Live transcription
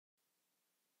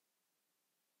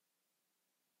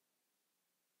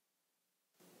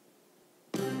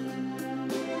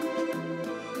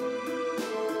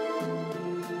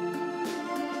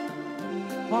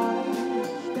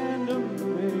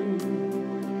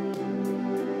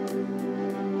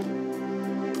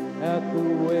at the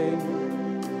way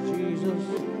Jesus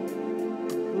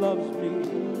loves me.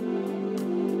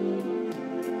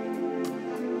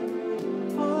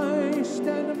 I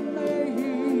stand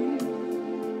amazed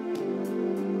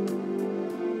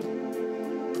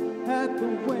at the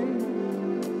way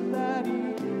that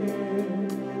He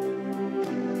cares.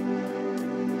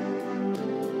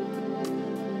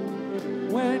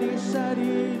 When He said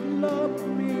He loved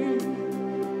me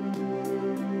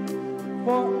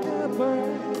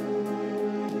forever,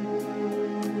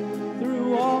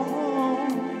 through all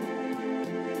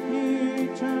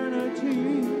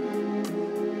eternity,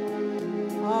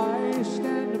 I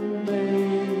stand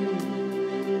amazed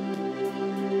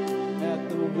at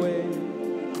the way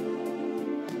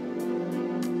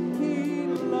He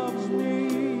loves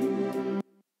me.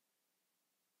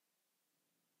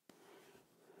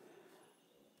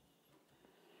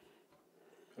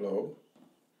 Hello?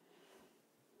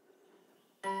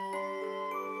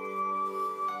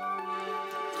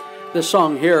 This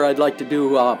song here I'd like to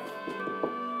do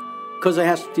because it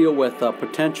has to deal with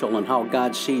potential and how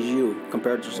God sees you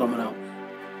compared to someone else.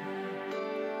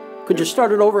 Could you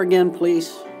start it over again,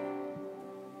 please?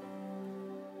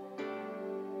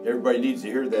 Everybody needs to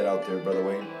hear that out there, Brother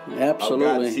Wayne. Absolutely.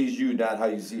 How God sees you, not how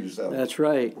you see yourself. That's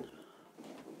right.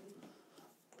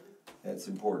 That's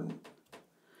important.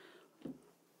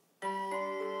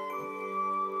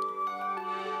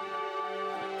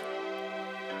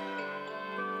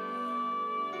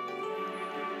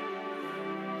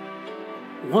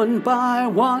 One by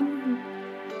one,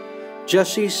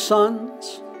 Jesse's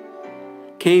sons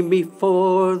came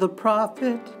before the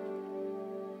prophet.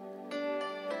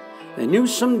 They knew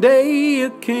someday a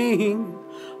king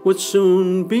would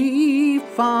soon be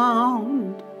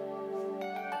found.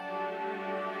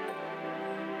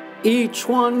 Each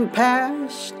one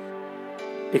passed,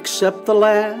 except the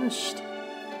last.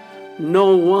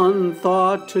 No one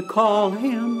thought to call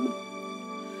him.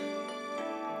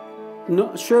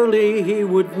 No, surely he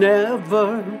would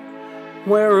never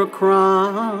wear a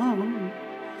crown.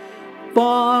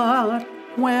 But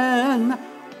when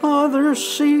others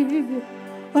see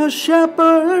a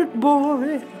shepherd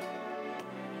boy,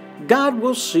 God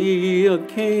will see a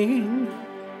king.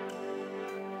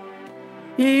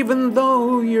 Even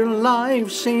though your life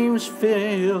seems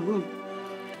filled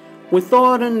with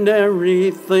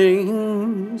ordinary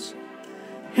things,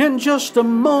 in just a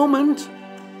moment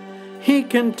He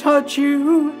can touch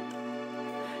you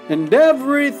and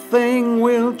everything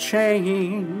will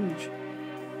change.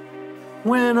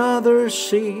 When others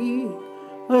see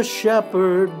a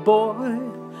shepherd boy,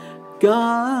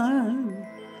 God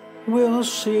will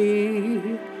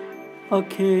see a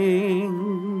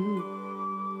king.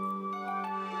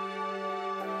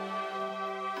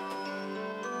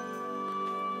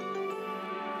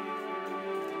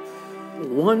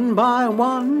 One by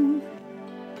one,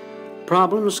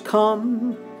 problems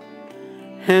come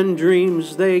and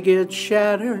dreams they get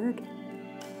shattered.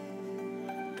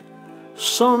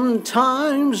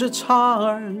 Sometimes it's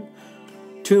hard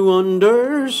to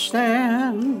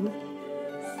understand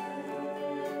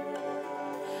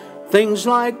things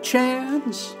like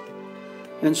chance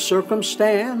and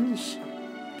circumstance.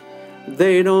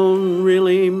 They don't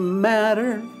really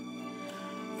matter,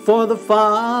 for the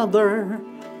Father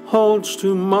holds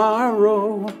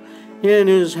tomorrow in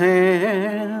His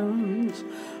hands.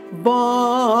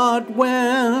 But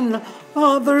when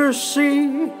others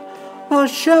see a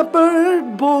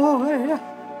shepherd boy,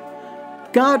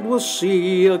 God will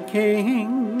see a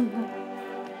king.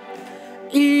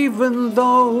 Even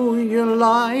though your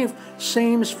life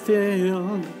seems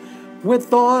filled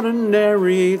with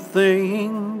ordinary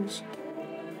things,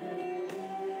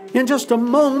 in just a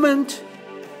moment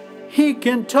He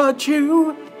can touch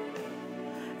you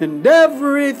and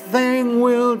everything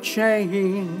will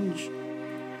change.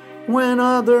 When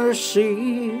others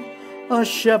see a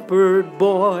shepherd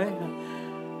boy,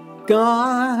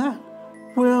 God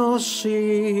will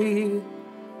see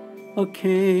a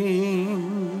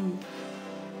king.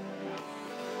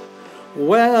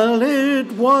 Well,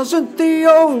 it wasn't the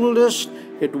oldest,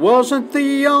 it wasn't the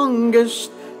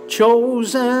youngest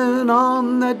chosen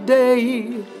on that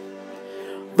day.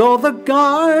 Though the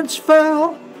guards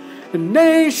fell and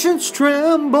nations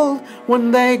trembled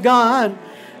when they got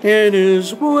in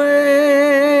His way.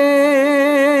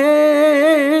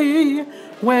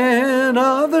 When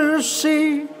others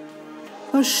see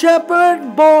a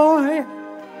shepherd boy,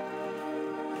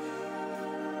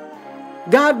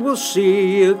 God will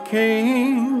see a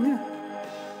king.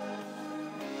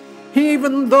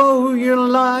 Even though your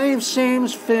life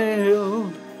seems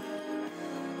filled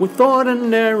with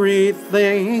ordinary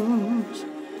things,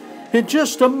 in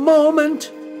just a moment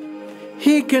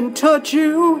He can touch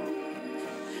you,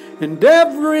 and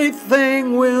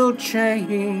everything will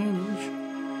change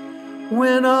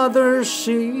when others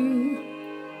see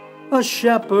a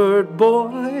shepherd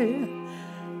boy.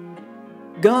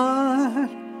 God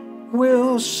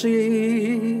will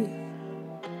see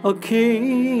a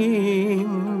king.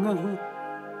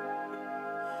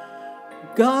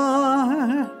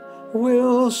 God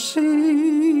will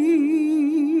see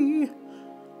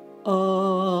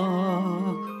a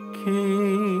king.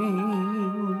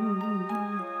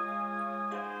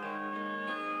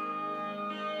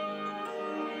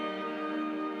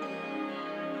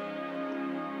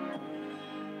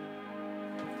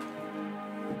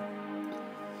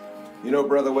 You know,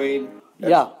 Brother Wayne,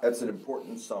 that's an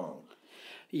important song.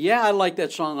 Yeah, I like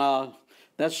that song.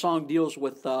 That song deals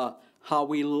with how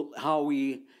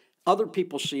we other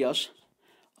people see us.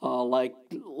 Like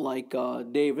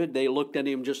David, they looked at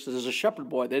him just as a shepherd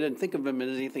boy. They didn't think of him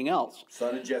as anything else.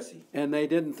 Son of Jesse. And they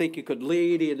didn't think he could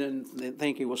lead. He didn't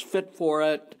think he was fit for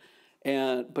it.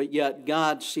 But yet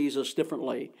God sees us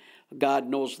differently. God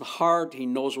knows the heart. He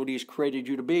knows what He's created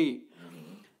you to be.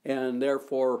 And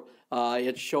therefore,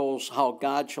 it shows how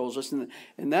God shows us. And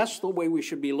that's the way we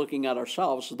should be looking at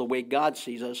ourselves, the way God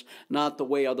sees us, not the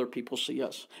way other people see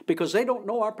us. Because they don't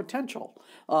know our potential.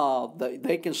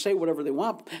 They can say whatever they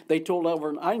want. They told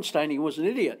Albert Einstein he was an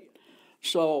idiot.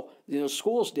 So,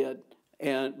 schools did.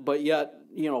 But yet,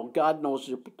 God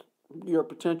knows your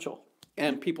potential.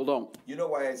 And people don't. You know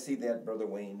why I see that, Brother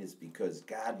Wayne, is because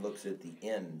God looks at the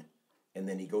end and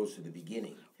then He goes to the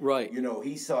beginning. Right.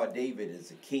 He saw David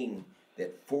as a king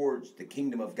that forged the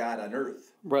kingdom of God on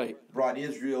earth. Right. Brought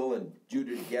Israel and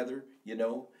Judah together,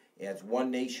 as one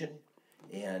nation.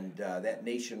 And that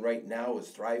nation right now is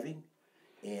thriving.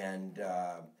 And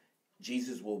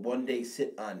Jesus will one day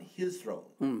sit on His throne.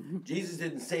 Mm-hmm. Jesus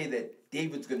didn't say that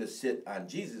David's going to sit on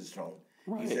Jesus' throne.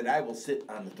 Right. He said, I will sit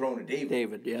on the throne of David.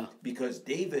 David, yeah. Because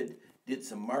David did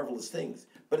some marvelous things.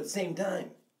 But at the same time,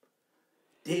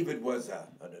 David was an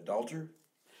adulterer.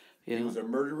 Yeah. He was a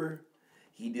murderer.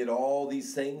 He did all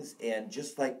these things. And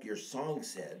just like your song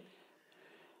said,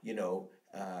 he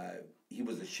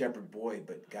was a shepherd boy,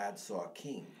 but God saw a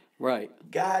king. Right.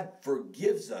 God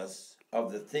forgives us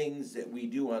of the things that we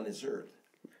do on this earth.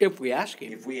 If we ask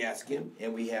Him. If we ask Him,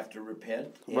 and we have to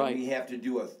repent, and right. we have to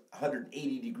do a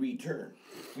 180-degree turn.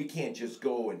 We can't just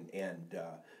go and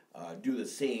do the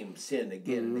same sin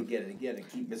again and again and again and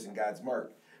keep missing God's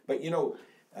mark. But,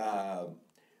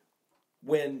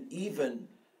 when even,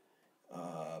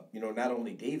 not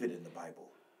only David in the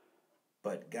Bible,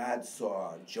 but God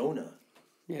saw Jonah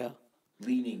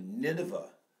leading Nineveh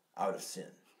out of sin.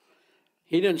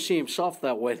 He didn't see himself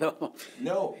that way, though.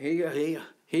 No. He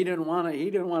didn't want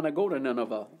to go to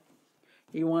Nineveh.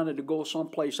 He wanted to go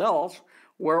someplace else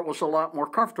where it was a lot more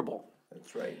comfortable.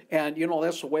 That's right. And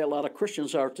that's the way a lot of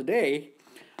Christians are today.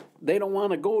 They don't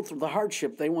want to go through the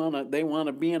hardship. They want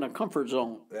to be in a comfort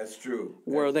zone. That's true.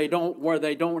 Where there's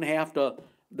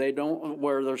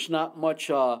not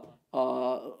much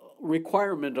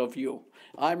requirement of you.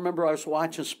 I remember I was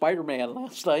watching Spider-Man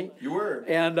last night. You were.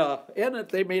 And in it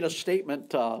they made a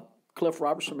statement. Cliff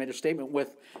Robertson made a statement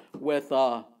with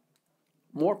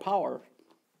more power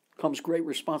comes great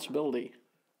responsibility.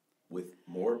 With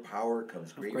more power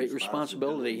comes great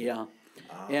responsibility. Yeah.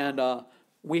 And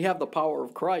we have the power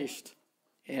of Christ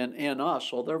in us,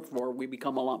 so therefore we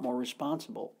become a lot more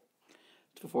responsible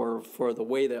for the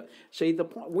way that. See, the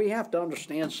point, we have to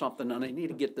understand something, and I need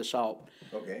to get this out.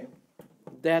 Okay.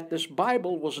 That this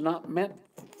Bible was not meant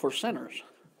for sinners.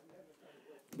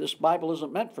 This Bible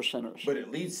isn't meant for sinners. But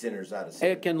it leads sinners out of sin.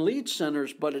 It can lead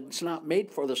sinners, but it's not made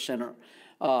for the sinner.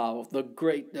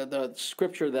 The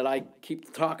scripture that I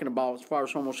keep talking about as far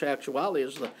as homosexuality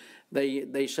is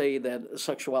they say that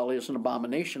sexuality is an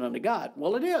abomination unto God.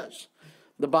 Well, it is.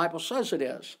 The Bible says it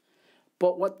is.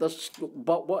 But what the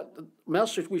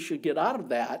message we should get out of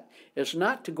that is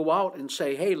not to go out and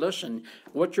say, hey, listen,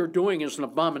 what you're doing is an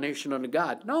abomination unto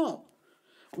God. No.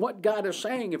 What God is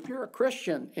saying, if you're a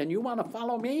Christian and you want to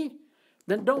follow me,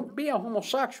 then don't be a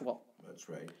homosexual. That's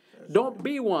right. Don't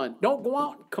be one. Don't go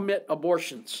out and commit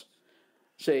abortions.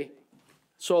 See?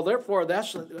 So therefore,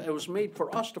 it was made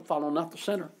for us to follow, not the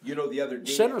sinner. The other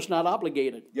day... Sinner's not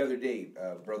obligated. The other day,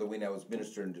 Brother Wayne, I was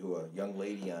ministering to a young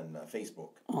lady on Facebook.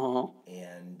 Uh-huh.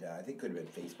 And I think it could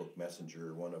have been Facebook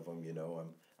Messenger, one of them,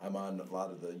 I'm on a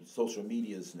lot of the social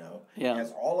medias now,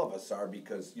 as all of us are,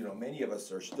 because, many of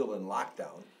us are still in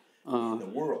lockdown in the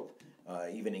world,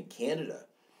 even in Canada.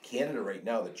 Canada right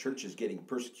now, the church is getting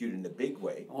persecuted in a big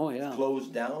way. Oh, yeah. It's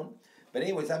closed down. But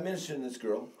anyways, I'm ministering to this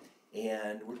girl,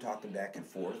 and we're talking back and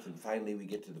forth, and finally we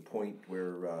get to the point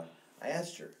where I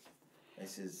asked her, I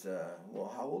says,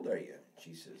 well, how old are you?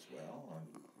 She says, well,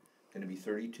 I'm going to be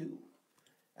 32.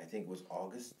 I think it was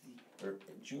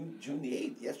June the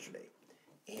 8th, yesterday.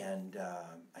 And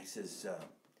I says,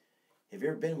 have you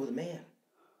ever been with a man?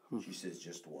 She says,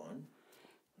 just one,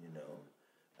 you know.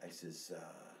 I says,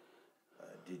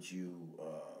 did you,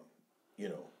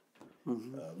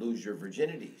 lose your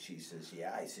virginity? She says,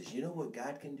 yeah. I says, you know what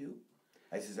God can do?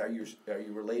 I says, are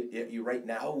you right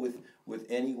now with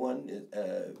anyone,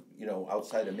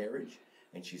 outside of marriage?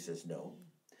 And she says, no.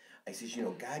 I says,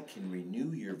 God can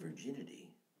renew your virginity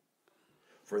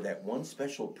for that one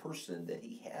special person that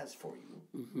he has for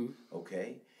you,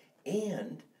 okay?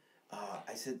 And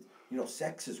I said,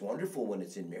 sex is wonderful when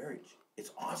it's in marriage.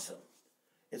 It's awesome.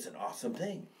 It's an awesome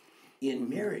thing. In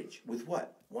marriage, with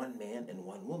what? One man and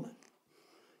one woman,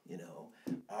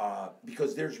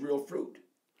 because there's real fruit.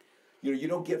 You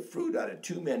don't get fruit out of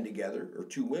two men together or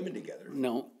two women together.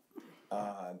 No.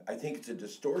 I think it's a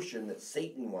distortion that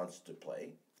Satan wants to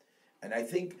play. And I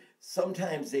think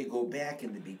sometimes they go back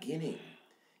in the beginning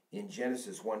in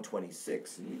Genesis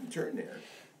 1:26. And you can turn there.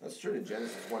 Let's turn to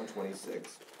Genesis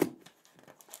 1:26.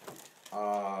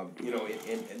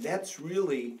 And that's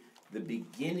really the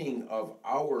beginning of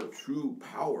our true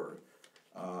power,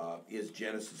 is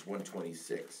Genesis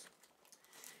 1:26.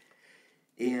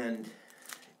 And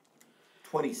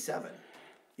 27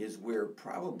 is where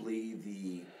probably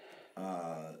the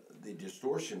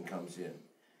distortion comes in.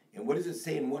 And what does it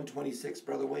say in 1:26,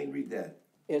 Brother Wayne? Read that.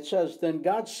 It says, then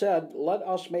God said, let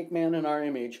us make man in our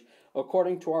image,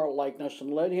 according to our likeness,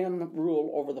 and let him rule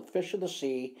over the fish of the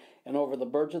sea, and over the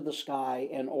birds of the sky,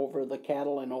 and over the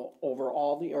cattle, and over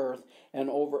all the earth, and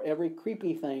over every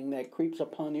creepy thing that creeps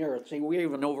upon the earth. See, we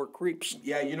even over creeps.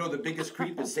 Yeah, the biggest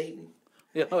creep is Satan.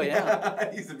 Oh,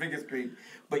 yeah. He's the biggest creep.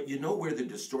 But you know where the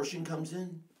distortion comes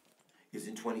in? Is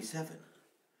in 27.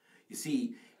 You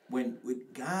see, when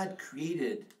God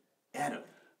created Adam,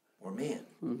 or man,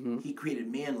 he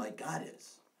created man like God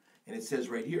is. And it says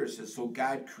right here, it says, so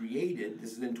God created,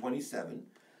 this is in 27,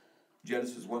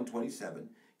 Genesis 1:27,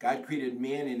 God created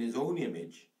man in his own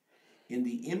image. In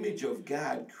the image of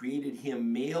God created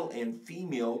him, male and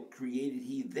female created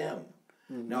he them.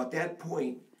 Now at that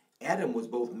point, Adam was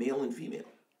both male and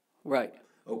female. Right.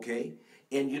 Okay?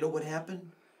 And you know what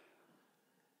happened?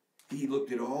 He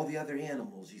looked at all the other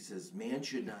animals. He says, man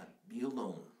should not be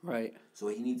alone. Right. So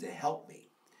he needs a helpmate.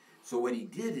 So what he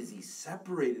did is he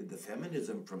separated the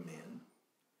feminism from man,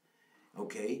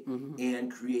 okay,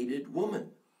 and created woman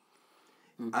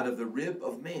out of the rib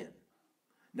of man.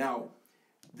 Now,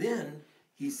 then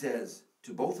he says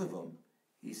to both of them,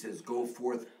 he says, go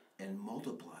forth and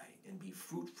multiply and be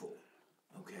fruitful,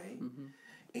 okay?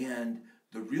 And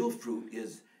the real fruit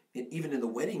is, even in the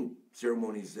wedding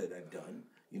ceremonies that I've done,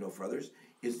 for others,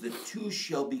 is the two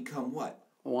shall become what?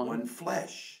 One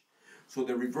flesh. So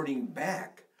they're reverting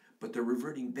back, but they're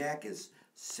reverting back as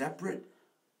separate,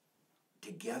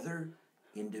 together,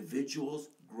 individuals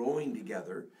growing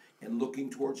together and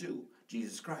looking towards who?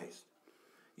 Jesus Christ.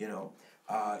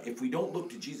 If we don't look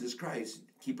to Jesus Christ,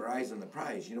 keep our eyes on the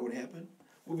prize, you know what happened?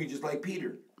 We'll be just like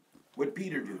Peter. What did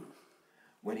Peter do?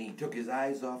 When he took his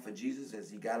eyes off of Jesus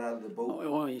as he got out of the boat?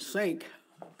 Oh, well, he sank.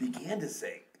 Began to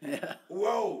sink. Yeah.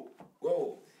 Whoa.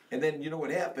 And then you know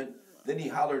what happened? Then he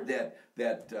hollered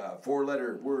that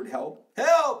four-letter word, help.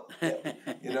 And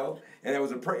that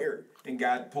was a prayer. And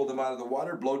God pulled him out of the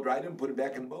water, blow-dried him, put him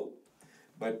back in the boat.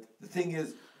 But the thing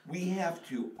is, we have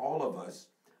to, all of us,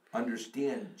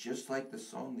 understand, just like the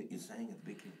song that you sang at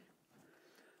the beginning,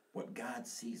 what God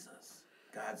sees us.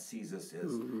 God sees us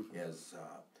as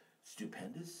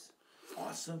stupendous,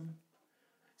 awesome.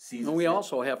 And we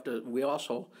also have to,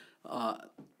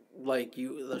 like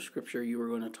the scripture you were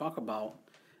going to talk about,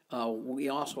 we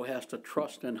also have to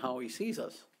trust in how he sees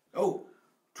us. Oh,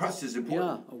 trust is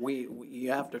important. Yeah,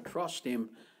 you have to trust him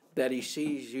that he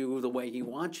sees you the way he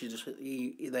wants you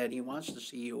to that he wants to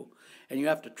see you, and you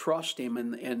have to trust him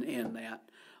in that.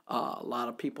 A lot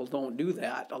of people don't do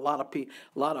that. A lot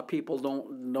of people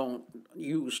don't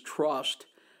use trust.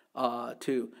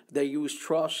 They use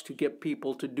trust to get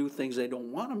people to do things they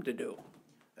don't want them to do.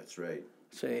 That's right.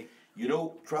 See,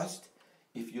 trust.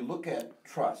 If you look at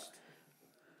trust,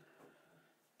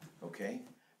 okay,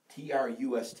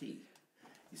 TRUST.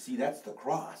 You see, that's the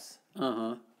cross.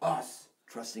 Us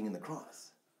trusting in the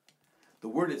cross. The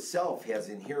word itself has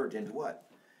inherent into what?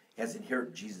 Has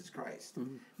inherent Jesus Christ.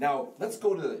 Now, let's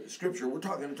go to the scripture. We're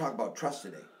going to talk about trust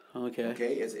today.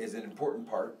 Okay, as an important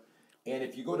part. And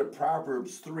if you go to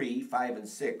Proverbs 3, 5, and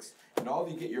 6, and all of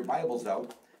you get your Bibles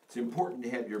out, it's important to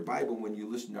have your Bible when you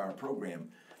listen to our program,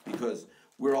 because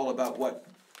we're all about what,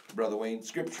 Brother Wayne?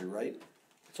 Scripture, right?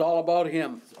 It's all about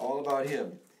him. It's all about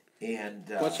him. And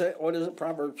What's that? What is it?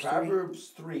 Proverbs 3?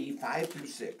 Proverbs 3, 5 through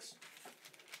 6.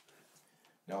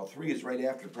 Now 3 is right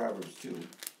after Proverbs 2.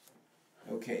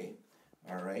 Okay,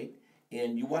 all right.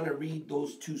 And you want to read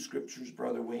those two scriptures,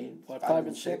 Brother Wayne? What, 5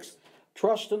 and 6?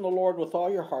 Trust in the Lord with all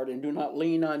your heart, and do not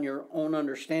lean on your own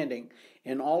understanding.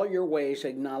 In all of your ways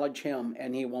acknowledge him,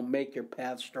 and he will make your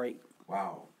path straight.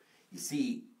 Wow. You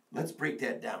see, let's break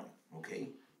that down,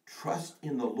 okay? Trust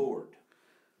in the Lord.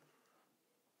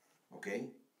 Okay?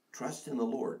 Trust in the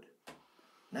Lord.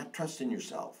 Not trust in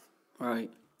yourself.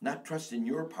 Right. Not trust in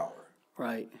your power.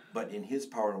 Right. But in his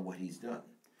power and what he's done.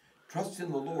 Trust in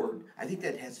the Lord, I think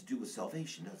that has to do with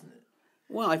salvation, doesn't it?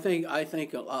 Well, I think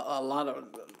a lot of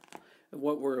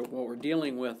what we're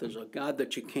dealing with is a God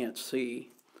that you can't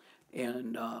see,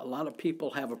 and a lot of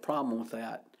people have a problem with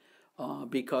that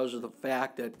because of the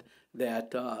fact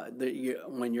that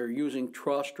when you're using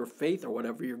trust or faith or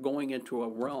whatever, you're going into a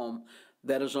realm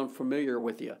that is unfamiliar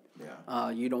with you. Yeah.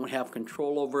 You don't have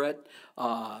control over it.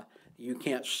 You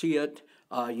can't see it.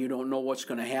 You don't know what's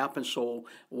going to happen. So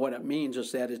what it means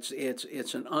is that it's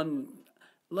an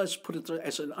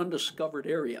undiscovered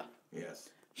area. Yes.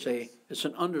 Say, it's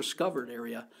an undiscovered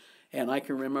area. And I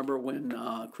can remember when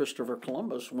Christopher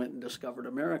Columbus went and discovered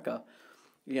America,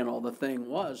 the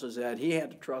thing is that he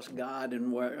had to trust God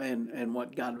and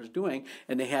what God was doing,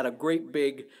 and they had a great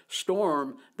big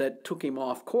storm that took him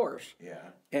off course.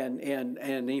 Yeah.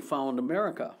 And he found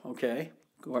America,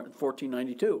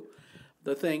 1492.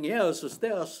 The thing is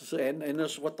this, and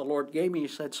this is what the Lord gave me. He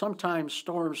said, sometimes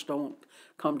storms don't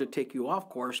come to take you off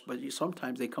course, but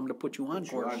sometimes they come to put you on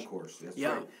course. You're on course, that's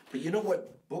right. But you know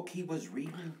what book he was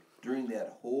reading during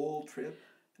that whole trip?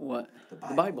 What? The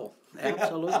Bible.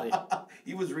 Absolutely.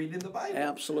 He was reading the Bible.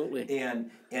 Absolutely. And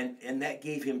that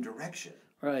gave him direction.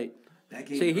 Right. That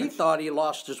gave See, him he direction. thought he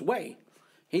lost his way.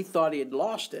 He thought he had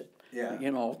lost it. Yeah.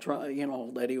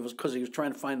 That he was, because he was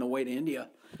trying to find the way to India,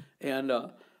 and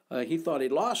he thought he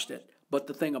lost it. But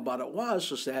the thing about it was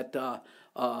that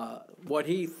what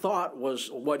he thought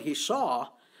was what he saw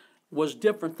was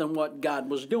different than what God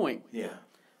was doing. Yeah.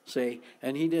 See,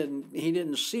 and he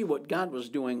didn't see what God was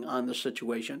doing on the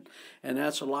situation, and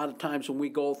that's a lot of times when we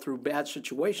go through bad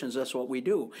situations. That's what we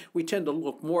do. We tend to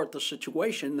look more at the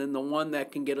situation than the one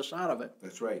that can get us out of it.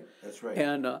 That's right. That's right.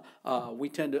 And we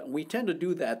tend to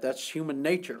do that. That's human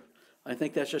nature. I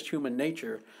think that's just human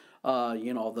nature.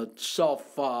 The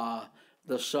self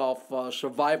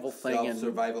survival thing.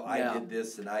 Self-survival. I did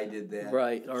this and I did that.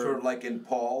 Right. Sort of like in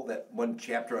Paul, that one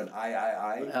chapter on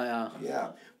I.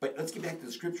 Yeah. But let's get back to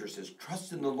the scripture. It says,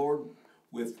 trust in the Lord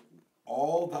with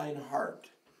all thine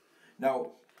heart.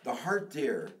 Now, the heart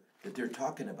there that they're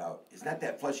talking about is not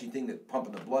that fleshy thing that's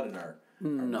pumping the blood in our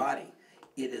body.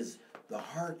 It is, the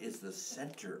heart is the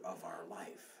center of our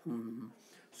life. Mm-hmm.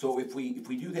 So if we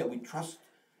do that, we trust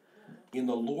in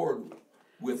the Lord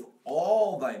with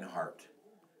all thine heart,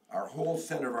 our whole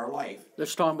center of our life.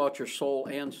 That's talking about your soul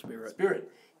and spirit.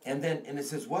 And it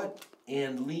says what?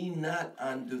 And lean not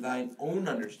unto thine own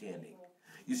understanding.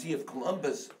 You see, if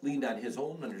Columbus leaned on his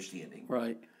own understanding,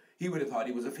 right, he would have thought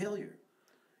he was a failure.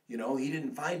 He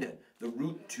didn't find the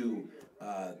route to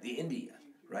the India,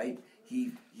 right?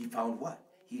 He found what?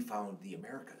 He found the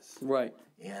Americas. Right.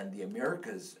 And the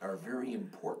Americas are very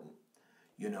important.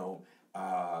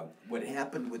 What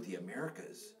happened with the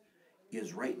Americas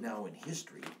is right now in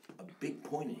history, a big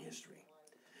point in history.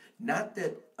 Not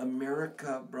that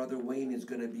America, Brother Wayne, is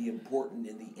going to be important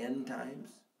in the end times.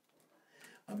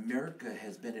 America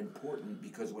has been important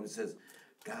because when it says,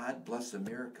 God bless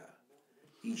America,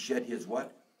 he shed his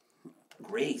what?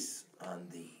 Grace on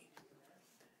thee.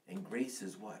 And grace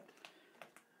is what?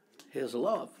 His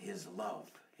love. His love.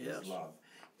 His Yes. love.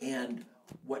 And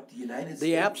what the United States...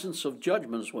 The absence of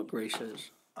judgment is what grace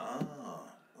is.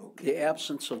 Okay. The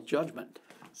absence of judgment.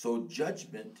 So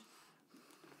judgment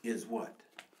is what?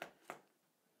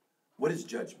 What is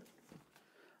judgment?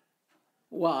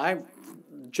 Well,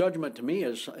 judgment to me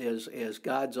is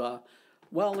God's.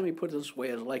 Well, let me put it this way: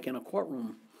 as like in a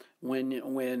courtroom, when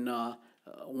the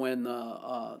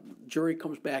jury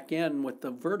comes back in with the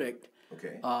verdict,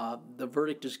 Okay. The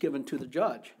verdict is given to the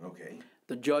judge. Okay.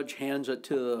 The judge hands it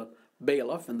to the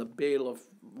bailiff, and the bailiff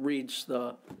reads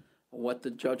what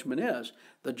the judgment is.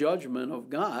 The judgment of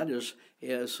God is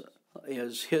his.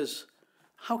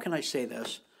 How can I say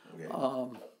this?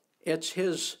 Okay. It's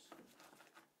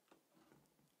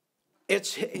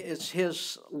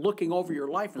his looking over your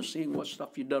life and seeing what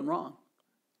stuff you've done wrong.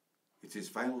 It's his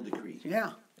final decree.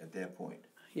 Yeah. At that point.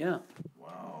 Yeah.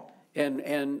 Wow. And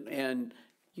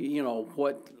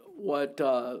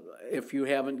if you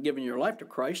haven't given your life to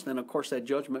Christ, then of course that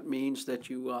judgment means that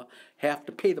you have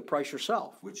to pay the price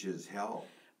yourself. Which is hell.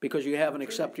 Because you haven't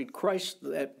accepted Christ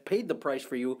that paid the price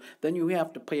for you, then you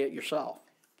have to pay it yourself.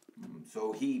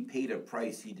 So he paid a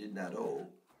price he did not owe.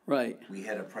 Right. We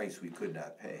had a price we could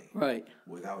not pay. Right.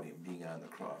 Without him being on the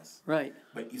cross. Right.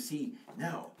 But you see,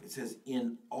 now it says,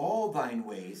 in all thine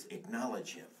ways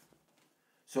acknowledge him.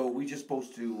 So we just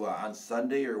supposed to, on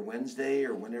Sunday or Wednesday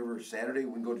or whenever, Saturday,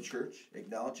 we can go to church,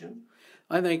 acknowledge him?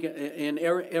 I think in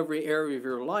every area of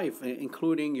your life,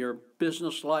 including your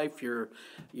business life, your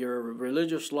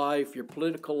religious life, your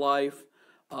political life,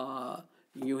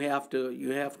 you have to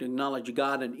acknowledge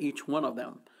God in each one of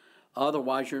them.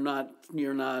 Otherwise, you're not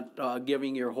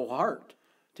giving your whole heart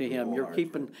to Him.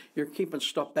 You're keeping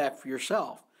stuff back for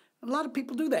yourself. A lot of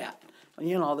people do that.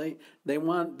 You know, they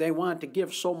want to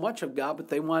give so much of God, but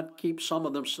they want to keep some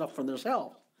of them stuff for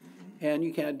themselves. And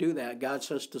you can't do that. God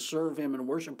says to serve Him and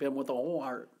worship Him with a whole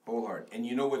heart. Whole heart. And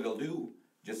you know what He'll do?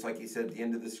 Just like He said at the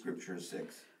end of the scripture,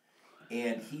 6.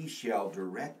 And He shall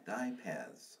direct thy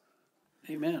paths.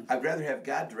 Amen. I'd rather have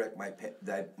God direct my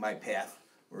path,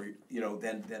 or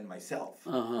than myself.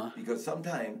 Because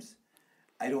sometimes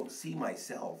I don't see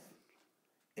myself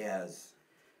as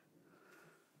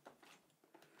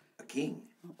a king.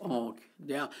 Oh,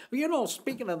 yeah. You know,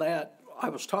 speaking of that, I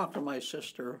was talking to my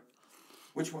sister.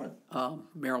 Which one?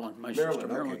 Marilyn, my sister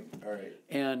Marilyn. Okay, all right.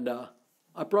 And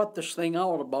I brought this thing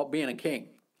out about being a king.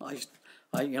 I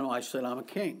said I'm a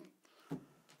king.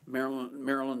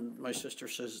 Marilyn, my sister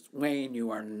says, Wayne,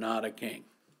 you are not a king.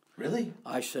 Really?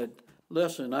 I said,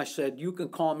 listen, you can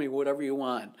call me whatever you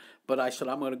want, but I said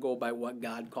I'm going to go by what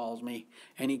God calls me,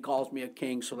 and He calls me a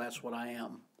king, so that's what I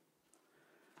am.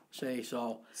 Say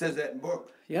so. It says that in the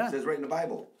book. Yeah. It says right in the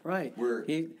Bible. Right. Where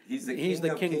he's the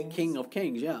king of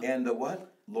kings. Yeah. And the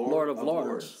what? Lord of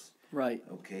lords. Right.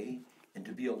 Okay. And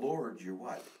to be a lord, you're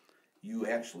what? You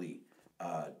actually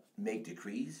make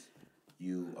decrees.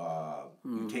 You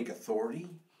take authority.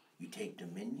 You take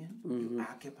dominion. You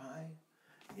occupy.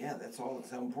 Yeah, that's all.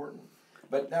 It's so important.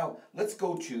 But now let's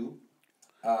go to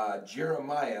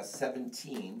Jeremiah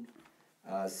 17.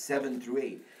 7 through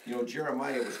 8. You know,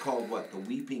 Jeremiah was called what? The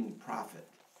weeping prophet,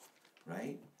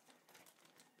 right?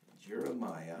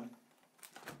 Jeremiah.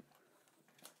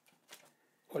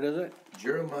 What is it?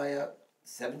 Jeremiah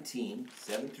 17,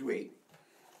 7 through 8.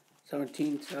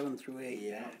 17, 7 through 8.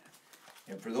 Yeah.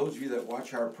 And for those of you that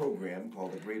watch our program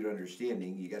called The Greater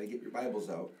Understanding, you got to get your Bibles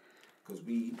out because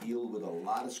we deal with a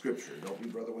lot of Scripture, don't we,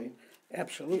 Brother Wayne?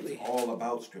 Absolutely. It's all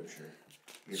about Scripture.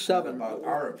 It's 7. not about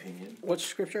our opinion. What's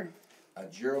Scripture?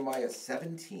 Jeremiah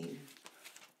 17.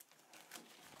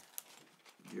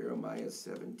 Jeremiah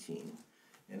 17.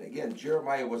 And again,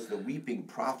 Jeremiah was the weeping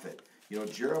prophet. You know,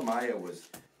 Jeremiah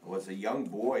was a young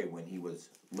boy when he was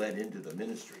led into the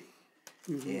ministry.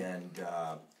 And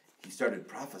he started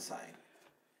prophesying.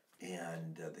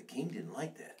 And the king didn't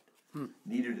like that.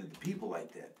 Neither did the people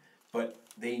like that. But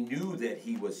they knew that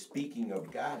he was speaking of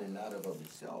God and not of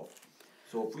himself.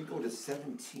 So if we go to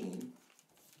 17...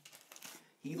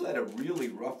 He led a really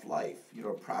rough life. You know,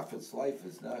 a prophet's life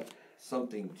is not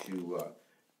something to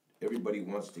everybody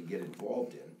wants to get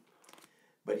involved in.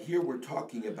 But here we're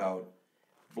talking about,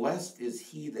 blessed is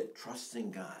he that trusts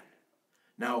in God.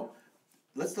 Now,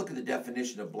 let's look at the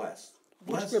definition of blessed.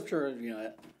 What scripture are you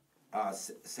at?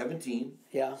 17.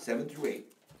 Yeah. 7 through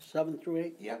 8. 7 through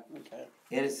 8? Yeah. Okay.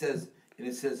 And it says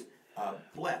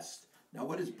blessed. Now,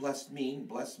 what does blessed mean?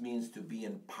 Blessed means to be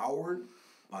empowered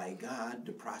by God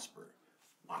to prosper.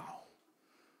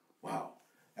 Wow.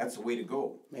 That's the way to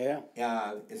go. Yeah.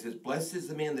 It says, blessed is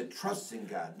the man that trusts in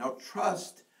God. Now,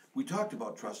 trust, we talked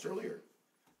about trust earlier,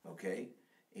 okay?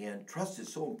 And trust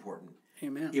is so important.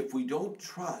 Amen. If we don't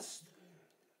trust,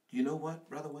 do you know what,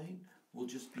 Brother Wayne? We'll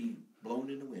just be blown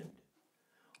in the wind.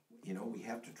 You know, we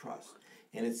have to trust.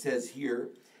 And it says here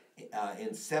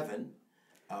in 7,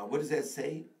 what does that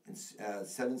say? In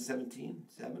 7:17?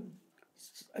 7?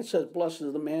 It says, blessed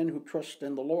is the man who trusts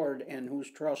in the Lord and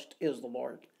whose trust is the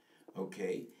Lord.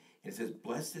 Okay. It says,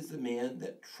 blessed is the man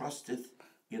that trusteth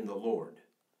in the Lord.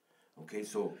 Okay,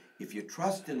 so if you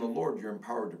trust in the Lord, you're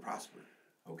empowered to prosper.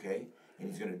 Okay? And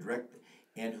he's going to direct,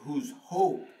 and whose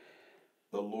hope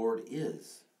the Lord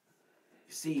is.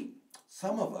 You see,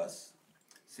 some of us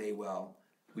say, well,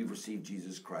 we've received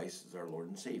Jesus Christ as our Lord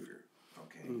and Savior.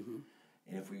 Okay? And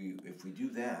if we do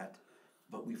that,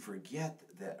 but we forget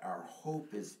that our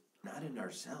hope is not in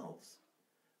ourselves,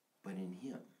 but in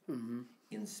Him,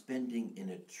 in spending an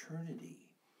eternity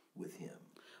with Him.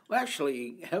 Well,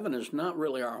 actually, heaven is not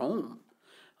really our home.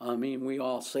 I mean, we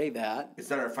all say that. It's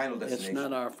not our final destination. It's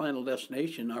not our final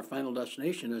destination. Our final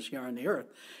destination is here on the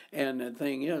earth. And the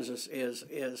thing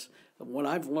is what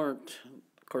I've learned.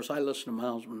 Of course, I listen to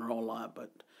Miles Monroe a lot,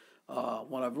 but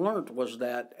what I've learned was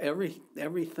that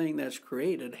everything that's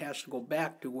created has to go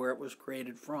back to where it was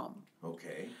created from.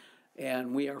 Okay.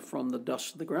 And we are from the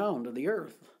dust of the ground, of the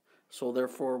earth. So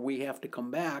therefore, we have to come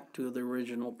back to the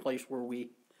original place where we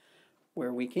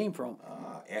came from.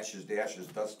 Ashes to ashes,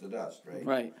 dust to dust, right?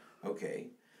 Right. Okay.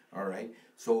 All right.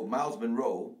 So Miles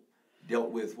Monroe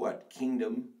dealt with what?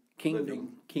 Kingdom living.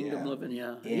 Kingdom living,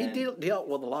 yeah. And He dealt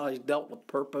with a lot. He dealt with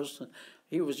purpose.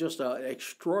 He was just an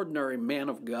extraordinary man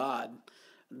of God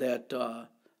that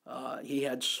he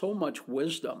had so much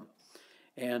wisdom.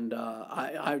 And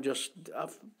I just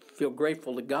feel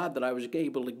grateful to God that I was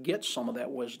able to get some of that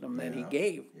wisdom that he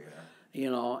gave. Yeah. You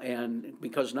know, and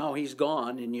because now he's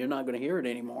gone and you're not going to hear it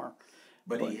anymore.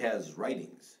 But he has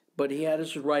writings. But he had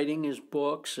his writing, his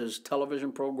books, his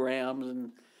television programs,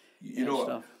 and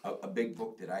stuff. A great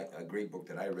book that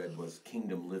I read was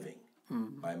Kingdom Living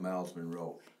by Miles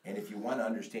Monroe. And if you want to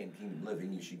understand Kingdom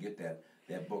Living, you should get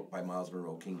that book by Miles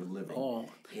Monroe, Kingdom Living. Oh,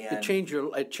 and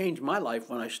it changed my life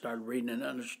when I started reading and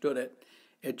understood it.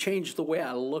 It changed the way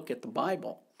I look at the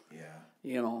Bible. Yeah.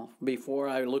 You know, before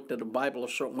I looked at the Bible a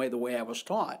certain way, the way I was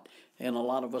taught, and a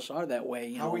lot of us are that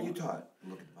way. How were you taught to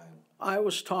look at the Bible? I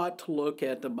was taught to look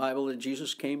at the Bible that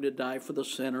Jesus came to die for the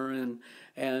sinner, and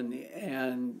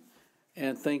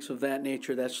things of that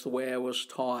nature. That's the way I was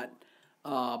taught.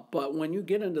 But when you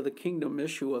get into the kingdom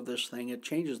issue of this thing, it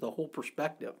changes the whole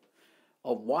perspective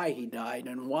of why he died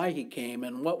and why he came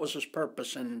and what was his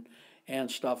purpose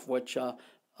and stuff. Which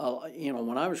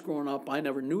when I was growing up, I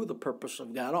never knew the purpose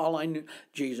of God. All I knew,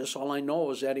 Jesus. All I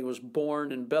know is that he was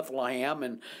born in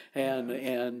Bethlehem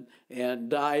and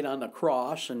died on the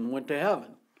cross and went to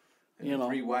heaven. And the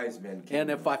three wise men came.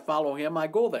 And if I follow him, I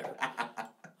go there.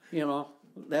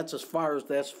 That's as far as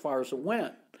it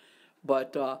went.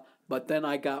 But then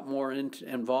I got more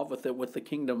involved with it with the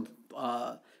Kingdom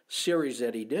series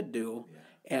that he did do. Yeah.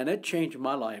 And it changed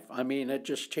my life. I mean, it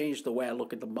just changed the way I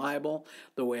look at the Bible,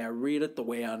 the way I read it, the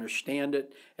way I understand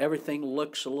it. Everything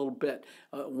looks a little bit,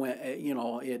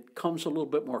 it comes a little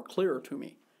bit more clear to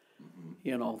me,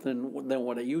 than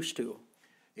what it used to.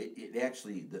 It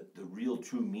actually, the real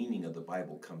true meaning of the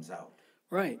Bible comes out.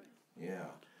 Right. Yeah.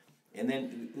 And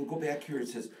then we'll go back here. It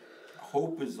says,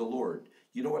 hope is the Lord.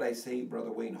 You know what I say,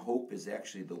 Brother Wayne? Hope is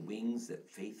actually the wings that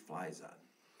faith flies on.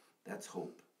 That's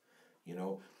hope.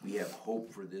 We have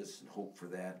hope for this and hope for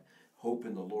that, hope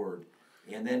in the Lord.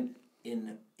 And then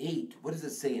in 8, what does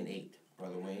it say in 8,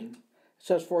 Brother Wayne? It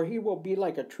says, for he will be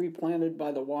like a tree planted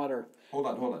by the water. Hold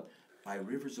on. By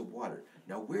rivers of water.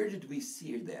 Now, where did we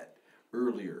see that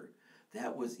earlier?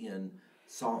 That was in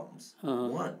Psalms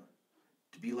 1.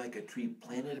 To be like a tree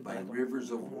planted by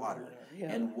rivers of water.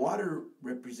 Yeah. And water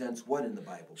represents what in the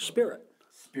Bible? Spirit.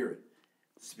 Spirit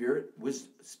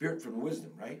from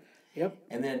wisdom, right? Yep.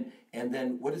 And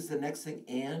then what is the next thing?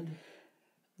 And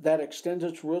that extends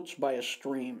its roots by a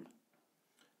stream,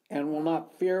 and will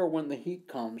not fear when the heat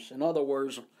comes. In other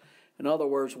words,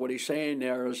 what he's saying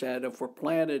there is that if we're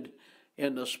planted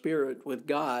in the Spirit with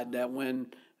God, that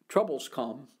when troubles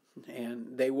come,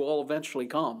 and they will eventually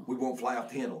come, we won't fly off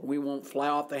the handle. We won't fly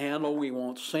off the handle. We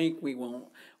won't sink. We won't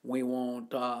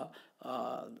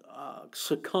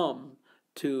succumb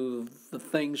to the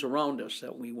things around us.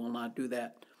 That we will not do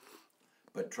that.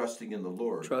 But trusting in the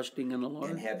Lord.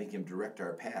 And having him direct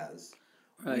our paths.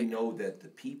 Right. We know that the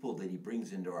people that he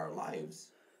brings into our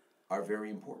lives are very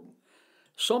important.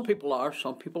 Some people are,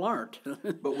 some people aren't.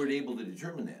 But we're able to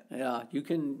determine that. Yeah, you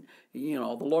can, the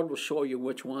Lord will show you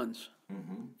which ones.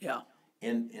 Mm-hmm. Yeah.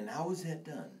 And how is that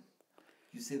done?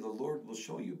 You say the Lord will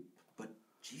show you, but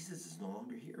Jesus is no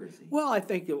longer here, is he? Well, I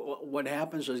think what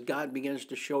happens is God begins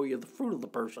to show you the fruit of the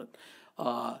person.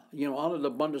 Out of the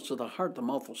abundance of the heart, the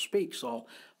mouth will speak. So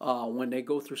when they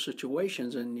go through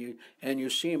situations and you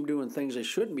see them doing things they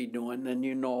shouldn't be doing, then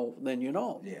you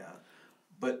know. Yeah,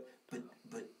 but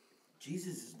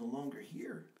Jesus is no longer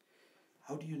here.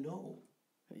 How do you know?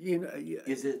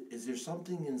 Is there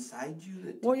something inside you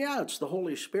that? Well, yeah, it's the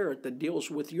Holy Spirit that deals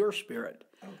with your spirit.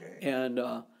 Okay. And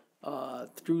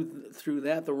through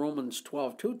that, the Romans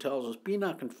 12:2 tells us, "Be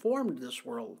not conformed to this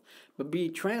world, but be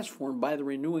transformed by the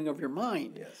renewing of your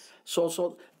mind." Yes.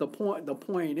 So the point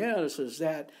is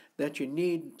that you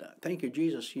need. Thank you,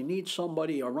 Jesus. You need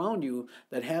somebody around you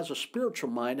that has a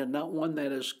spiritual mind and not one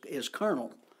that is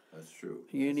carnal. That's true.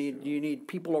 You need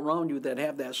people around you that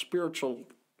have that spiritual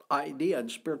idea and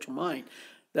spiritual mind.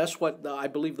 That's what I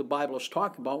believe the Bible is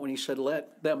talking about when he said,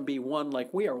 "Let them be one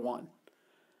like we are one."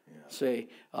 See,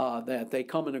 that they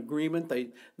come in agreement.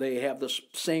 They have the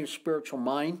same spiritual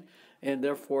mind, and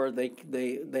therefore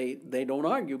they don't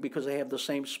argue because they have the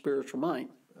same spiritual mind.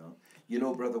 Well, you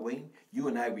know, Brother Wayne, you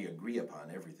and I, we agree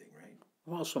upon everything, right?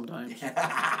 Well, sometimes.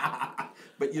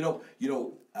 But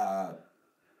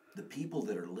the people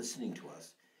that are listening to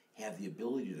us have the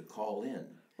ability to call in.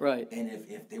 Right. And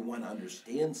if they want to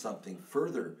understand something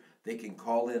further, they can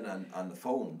call in on the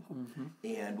phone. Mm-hmm.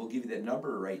 And we'll give you that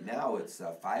number right now. It's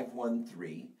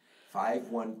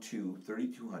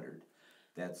 513-512-3200.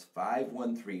 That's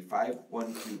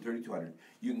 513-512-3200.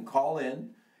 You can call in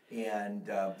and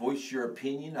voice your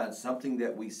opinion on something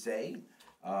that we say.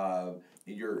 And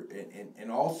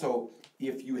also,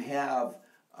 if you have,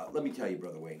 let me tell you,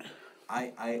 Brother Wayne,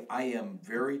 I am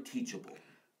very teachable.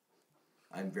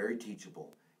 I'm very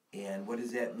teachable. And what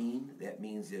does that mean? That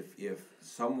means if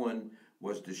someone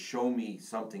was to show me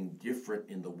something different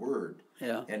in the Word,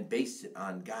 and based it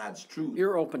on God's truth,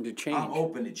 you're open to change. I'm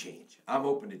open to change. I'm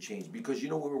open to change because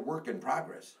we're a work in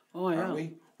progress. Oh, yeah. Aren't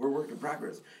we? We're a work in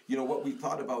progress. What we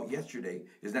thought about yesterday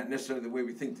is not necessarily the way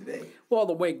we think today. Well,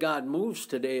 the way God moves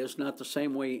today is not the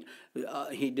same way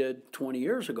He did 20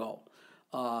 years ago.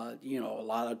 A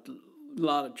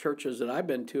lot of churches that I've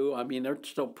been to, I mean, they're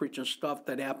still preaching stuff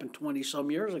that happened 20-some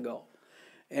years ago,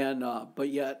 and but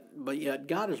yet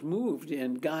God has moved,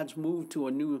 and God's moved to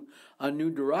a new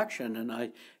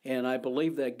direction, and I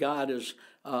believe that God is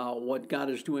what God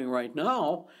is doing right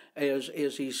now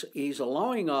is He's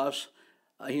allowing us,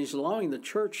 He's allowing the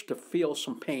church to feel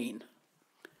some pain.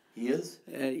 He is?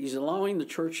 He's allowing the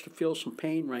church to feel some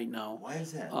pain right now. Why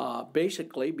is that?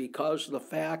 Basically because of the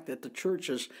fact that the church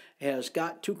has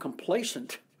got too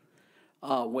complacent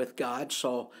with God.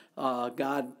 So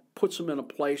God puts them in a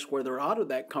place where they're out of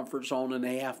that comfort zone, and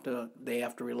they have to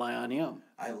rely on Him.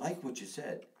 I like what you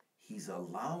said. He's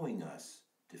allowing us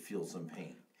to feel some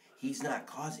pain. He's not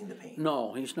causing the pain.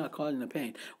 No, He's not causing the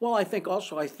pain. Well, I think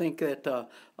that the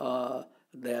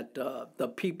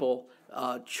people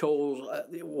chose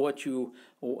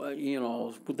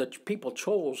the people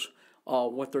chose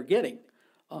what they're getting.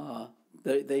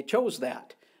 They chose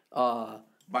that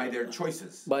by their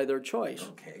choices. By their choice.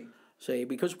 Okay. See,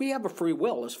 because we have a free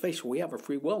will. Let's face it, we have a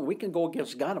free will, and we can go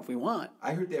against God if we want.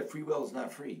 I heard that free will is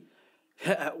not free.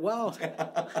 Well.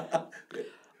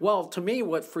 Well, to me,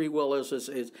 what free will is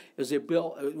the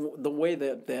way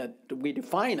that we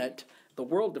define it. The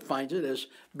world defines it as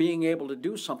being able to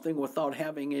do something without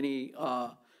having any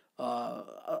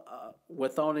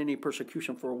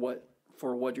persecution for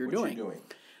what you're doing.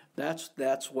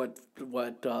 That's what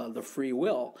the free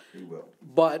will. Free will.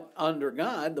 But under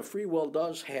God, the free will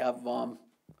does have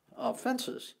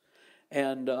offenses,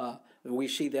 and we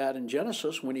see that in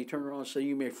Genesis when He turned around and said,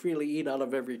 "You may freely eat out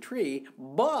of every tree,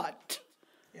 but."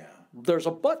 Yeah. There's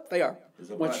a but there. There's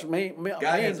a which but.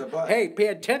 God has a but. Hey, pay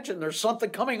attention. There's something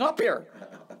coming up here.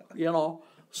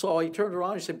 So He turned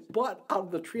around and he said, "But out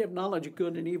of the tree of knowledge of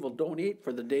good and evil, don't eat,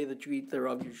 for the day that you eat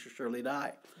thereof, you shall surely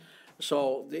die."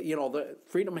 So the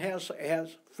freedom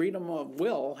freedom of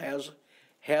will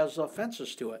has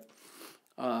offenses to it.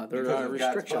 There are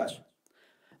restrictions.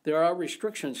 There are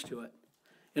restrictions to it.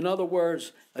 In other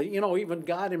words, even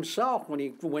God Himself,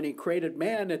 when He created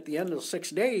man at the end of 6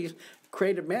 days,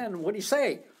 created man, what did He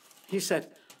say? He said,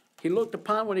 He looked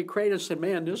upon what He created and said,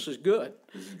 "Man, this is good."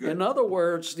 This is good. In other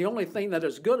words, the only thing that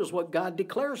is good is what God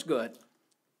declares good.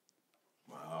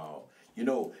 Wow.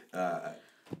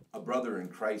 A brother in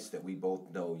Christ that we both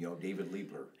know, David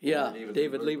Liebler. Yeah,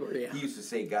 David Liebler, yeah. He used to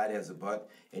say God has a but,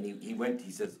 and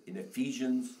he says in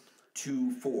Ephesians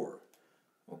 2:4,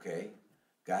 okay,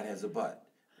 God has a but.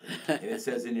 And it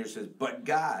says in here, "But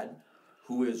God,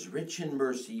 who is rich in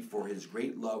mercy for His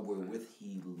great love wherewith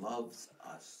He loves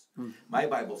us." My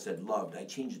Bible said loved. I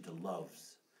changed it to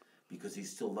loves because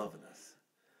He's still loving us.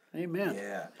 Amen.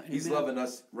 Yeah. Amen. He's loving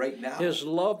us right now. His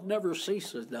love never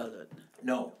ceases, does it?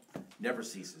 No, never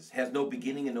ceases. Has no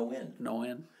beginning and no end. No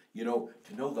end. To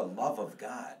know the love of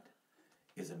God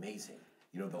is amazing.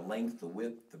 The length, the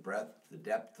width, the breadth, the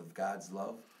depth of God's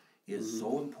love is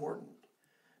so important.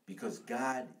 Because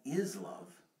God is love,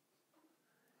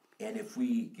 and if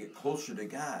we get closer to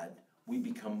God, we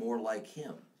become more like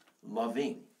Him,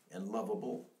 loving and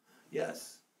lovable.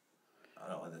 Yes. I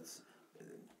know that's.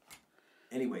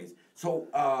 Anyways, so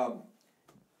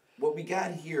what we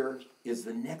got here is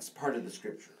the next part of the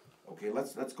scripture. Okay,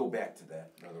 let's go back to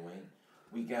that, Brother Wayne.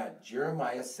 We got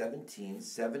Jeremiah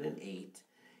 17:7 and 8,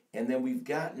 and then we've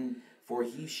gotten, "For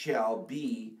he shall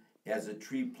be as a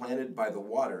tree planted by the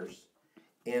waters,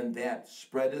 and that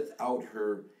spreadeth out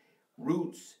her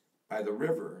roots by the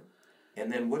river."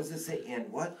 And then what does it say?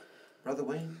 And what, Brother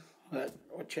Wayne?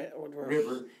 What verse?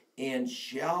 river, and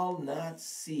shall not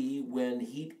see when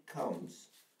heat comes.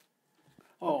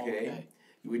 Oh, okay.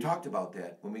 We talked about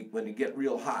that when it get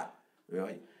real hot,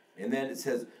 right? And then it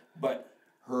says, but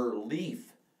her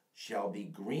leaf shall be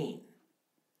green.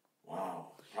 Wow.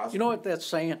 You know what that's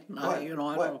saying? What? I don't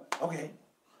know. What? Okay.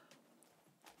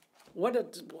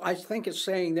 I think it's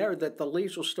saying there that the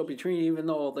leaves will still be green even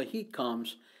though the heat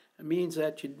comes. It means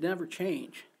that you never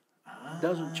change. It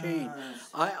doesn't change.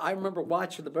 I remember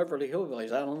watching the Beverly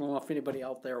Hillbillies. I don't know if anybody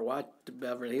out there watched the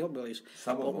Beverly Hillbillies.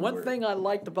 Some of But them one were. thing I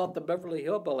liked about the Beverly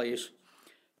Hillbillies,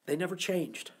 they never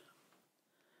changed.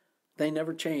 They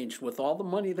never changed. With all the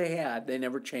money they had, they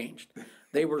never changed.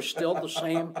 They were still the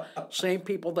same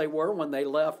people they were when they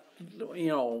left, you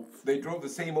know. They drove the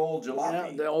same old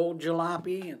jalopy. Yeah, the old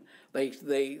jalopy, and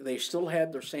they still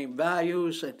had their same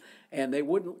values, and they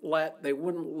wouldn't let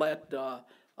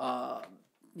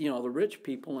you know, the rich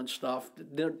people and stuff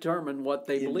determine what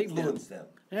they believed in. Influence them.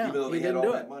 Yeah, even though they had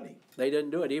all that money. They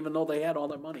didn't do it, even though they had all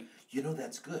that money. You know,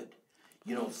 that's good.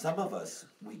 You know, some of us,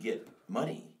 we get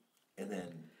money, and then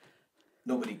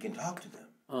nobody can talk to them.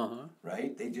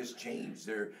 Right? They just change.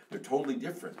 They're totally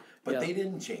different. But they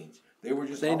didn't change. They were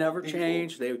just. They never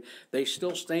changed. They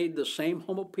still stayed the same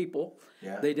humble people.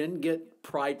 Yeah. They didn't get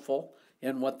prideful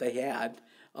in what they had.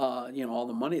 You know, all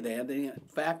the money they had. In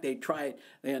fact, they tried,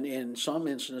 and in some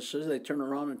instances, they turned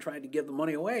around and tried to give the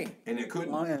money away. And it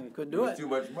couldn't. Well, it couldn't do it was too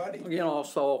much money. You know,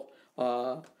 so.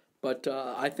 But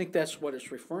I think that's what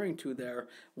it's referring to there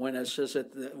when it says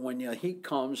that when the heat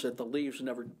comes, that the leaves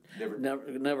never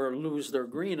lose their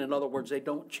green. In other words, they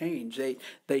don't change.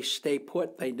 They stay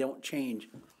put. They don't change.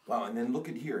 Wow, and then look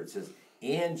at here. It says,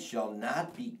 and shall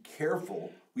not be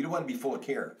careful. We don't want to be full of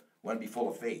care. We want to be full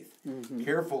of faith.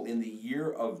 Careful in the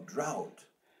year of drought.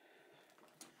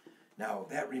 Now,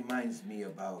 that reminds me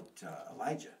about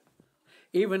Elijah.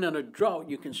 Even in a drought,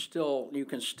 you can still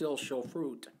show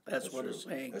fruit. That's what true. it's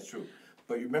saying. That's true.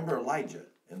 But you remember Elijah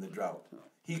in the drought.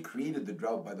 He created the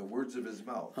drought by the words of his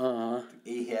mouth. To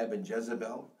Ahab and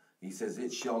Jezebel, he says,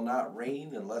 it shall not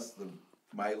rain unless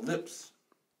my lips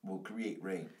will create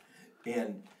rain.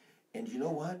 And you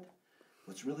know what?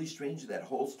 What's really strange, that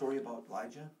whole story about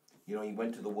Elijah, you know, he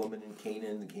went to the woman in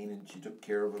Canaan, she took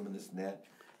care of him and this and that,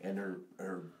 and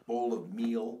her bowl of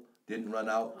meal didn't run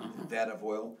out, the vat of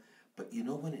oil. But you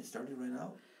know when it started to run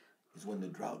out? Is when the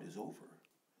drought is over.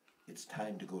 It's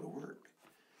time to go to work.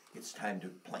 It's time to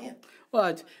plant. Well,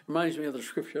 it reminds me of the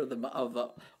scripture of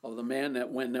the man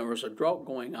that when there was a drought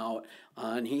going out,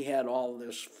 and he had all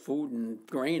this food and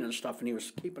grain and stuff, and he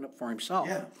was keeping it for himself.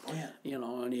 Yeah, oh yeah. You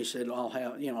know, and he said,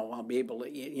 I'll be able to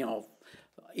eat, you know,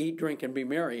 eat, drink, and be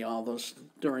merry all this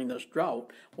during this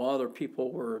drought, while other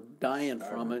people were dying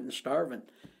from it and starving.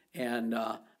 And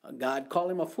God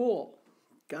called him a fool.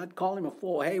 God called him a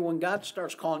fool. Hey, when God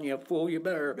starts calling you a fool, you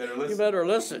better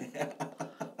listen.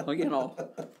 Well, you know,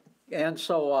 and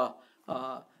so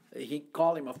he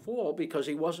called him a fool because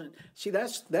he wasn't. See,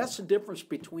 that's the difference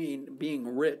between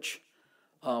being rich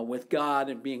with God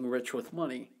and being rich with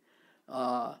money.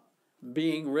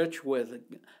 Being rich with,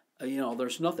 you know,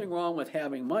 there's nothing wrong with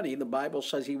having money. The Bible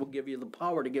says He will give you the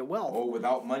power to get wealth. Oh,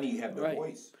 without money, you have no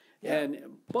voice. Yeah.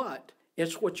 But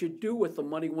it's what you do with the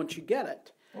money once you get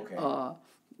it. Okay.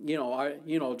 You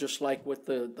know, just like with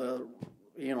the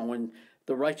you know, when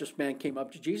the righteous man came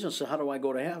up to Jesus and said, how do I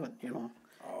go to heaven, you know?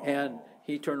 Oh. And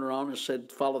he turned around and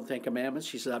said, follow the 10 Commandments.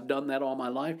 He said, I've done that all my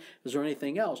life. Is there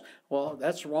anything else? Well,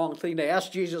 that's the wrong thing to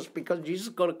ask Jesus, because Jesus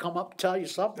is going to come up and tell you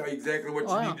something. Tell you exactly what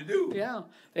you need to do. Yeah.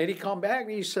 And he come back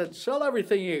and he said, sell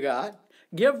everything you got,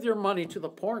 give your money to the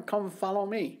poor, and come and follow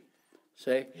me.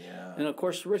 See? Yeah. And of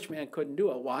course, the rich man couldn't do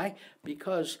it. Why?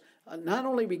 Because, not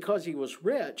only because he was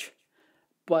rich,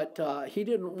 but he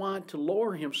didn't want to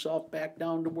lower himself back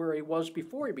down to where he was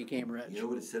before he became rich. You know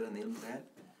what it said on the end of that?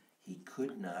 He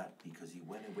could not, because he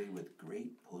went away with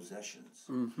great possessions.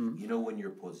 You know, when you're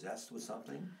possessed with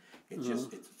something,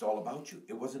 it's all about you.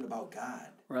 It wasn't about God.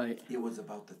 Right. It was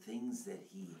about the things that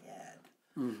he had.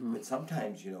 But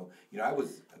sometimes, you know, I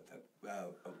was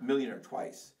a millionaire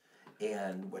twice,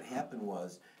 and what happened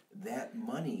was that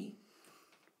money,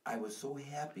 I was so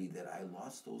happy that I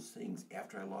lost those things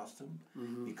after I lost them,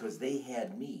 because they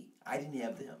had me. I didn't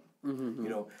have them. You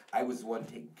know, I was the one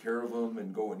taking care of them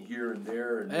and going here and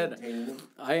there and maintaining them.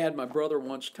 I had my brother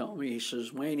once tell me, he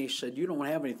says, Wayne, he said, you don't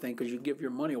have anything because you give your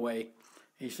money away.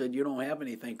 He said, you don't have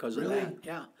anything because of that.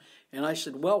 Yeah. And I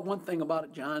said, well, one thing about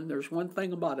it, John, there's one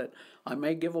thing about it. I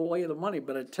may give away the money,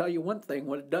 but I tell you one thing,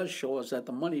 what it does show is that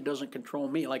the money doesn't control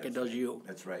me like it does you.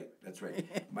 That's right. That's right.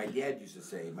 My dad used to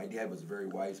say, my dad was a very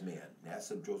wise man,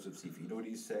 Nassib Joseph Seefe. You know what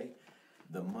he used to say?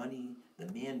 The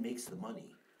man makes the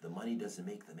money, the money doesn't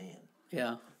make the man.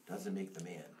 Yeah. Doesn't make the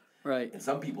man. Right. And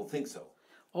some people think so.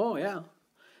 Oh, yeah.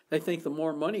 They think the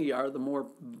more money you are, the more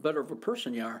better of a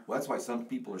person you are. Well, that's why some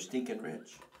people are stinking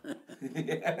rich.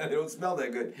 They don't smell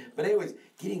that good. But anyways,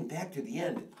 getting back to the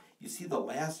end, you see the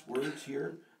last words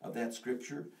here of that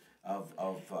scripture of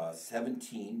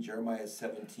 17, Jeremiah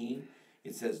 17.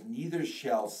 It says, neither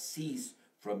shall cease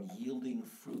from yielding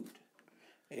fruit.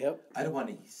 Yep. I don't want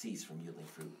to cease from yielding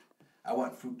fruit. I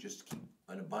want fruit just to keep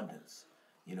an abundance,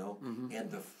 you know?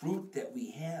 And the fruit that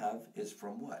we have is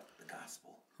from what? The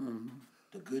gospel.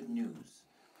 The good news.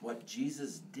 What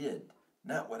Jesus did,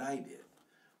 not what I did.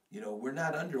 You know, we're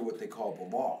not under what they call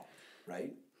the law,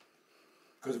 right?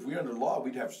 Because if we were under law,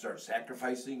 we'd have to start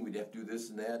sacrificing, we'd have to do this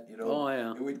and that, you know? Oh,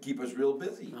 yeah. It would keep us real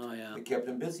busy. Oh, yeah. It kept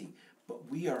them busy. But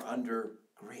we are under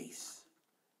grace.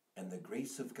 And the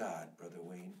grace of God, Brother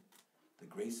Wayne, the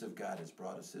grace of God has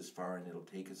brought us this far, and it'll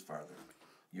take us farther.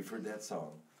 You've heard that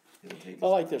song. It'll take us I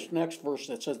like farther. this next verse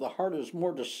that says, the heart is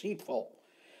more deceitful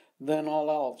than all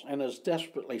else and is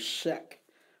desperately sick.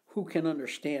 Who can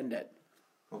understand it?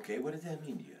 Okay, what does that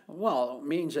mean to you? Well, it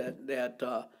means that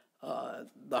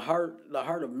the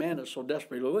heart of man is so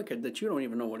desperately wicked that you don't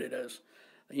even know what it is.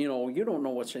 You know, you don't know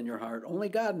what's in your heart. Only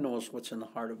God knows what's in the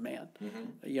heart of man.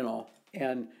 You know,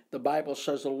 and the Bible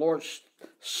says the Lord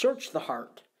search the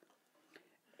heart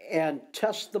and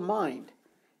test the mind,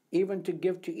 even to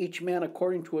give to each man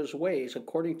according to his ways,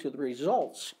 according to the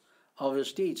results of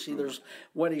his deeds. See,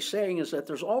 what he's saying is that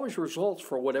there's always results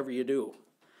for whatever you do.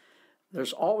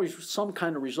 There's always some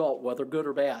kind of result, whether good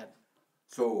or bad.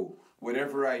 So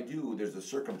whatever I do, there's the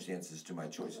circumstances to my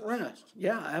choices. Right.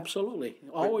 Yeah, absolutely.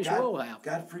 Always will have.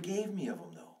 God forgave me of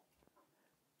them,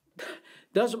 though.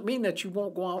 Doesn't mean that you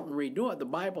won't go out and redo it.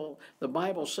 The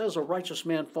Bible says a righteous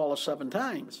man falleth 7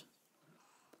 times.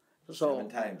 So,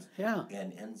 7 times. Yeah.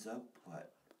 And ends up,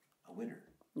 what? A winner.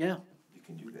 Yeah. You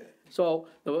can do that. So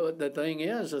the thing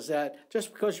is that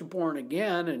just because you're born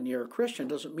again and you're a Christian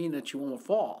doesn't mean that you won't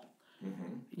fall.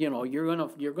 You know, you're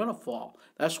gonna fall.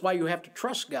 That's why you have to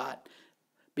trust God,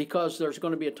 because there's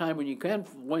going to be a time when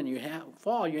you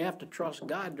fall. You have to trust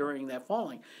God during that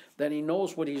falling. That He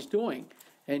knows what He's doing,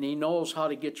 and He knows how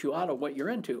to get you out of what you're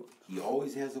into. He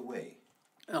always has a way.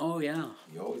 Oh yeah.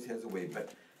 He always has a way,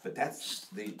 but that's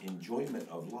the enjoyment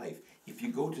of life. If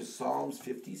you go to Psalms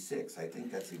 56, I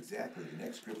think that's exactly the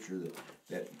next scripture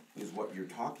that is what you're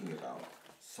talking about.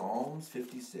 Psalms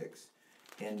 56.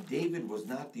 And David was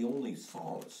not the only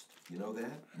psalmist. You know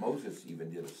that? Moses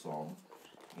even did a psalm,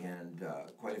 and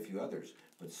quite a few others.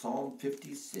 But Psalm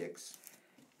 56,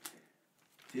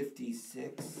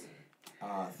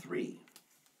 3.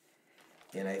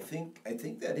 And I think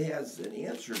that has an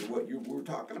answer to what we're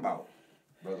talking about,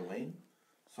 Brother Wayne.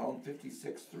 Psalm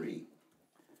 56, 3.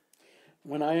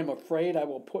 When I am afraid, I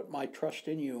will put my trust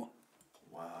in you.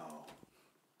 Wow.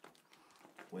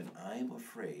 When I'm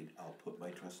afraid, I'll put my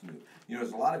trust in you. You know,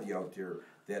 there's a lot of you out there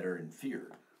that are in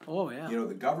fear. Oh, yeah. You know,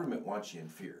 the government wants you in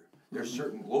fear. There's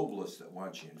certain globalists that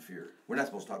want you in fear. We're not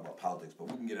supposed to talk about politics,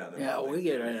 but we can get out of that. Yeah, we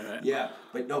get into that. Yeah,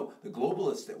 but no, the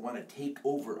globalists that want to take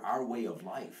over our way of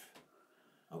life,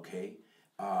 okay,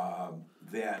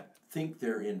 that think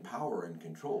they're in power and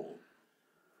control,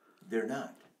 they're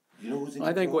not. You know who's in control?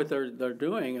 I think what they're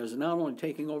doing is not only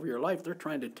taking over your life, they're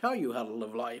trying to tell you how to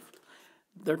live life.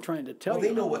 They're trying to tell you.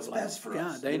 They know what's best for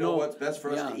us. They know what's best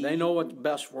for us to eat. They know what's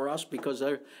best for us because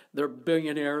they're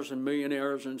billionaires and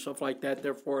millionaires and stuff like that.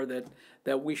 Therefore,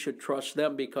 that we should trust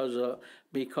them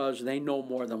because they know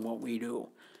more than what we do.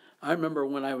 I remember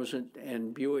when I was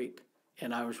in Buick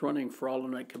and I was running for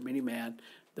alternate committee man.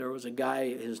 There was a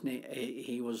guy. His name.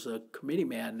 He was a committee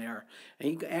man there, and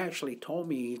he actually told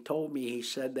me. He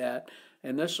said that,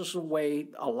 and this is the way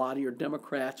a lot of your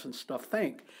Democrats and stuff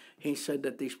think. He said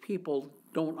that these people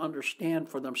don't understand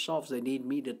for themselves. They need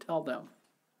me to tell them.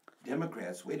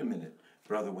 Democrats, wait a minute,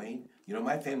 Brother Wayne. You know,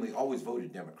 my family always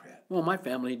voted Democrat. Well, my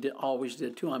family always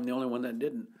did too. I'm the only one that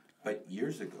didn't. But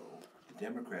years ago, the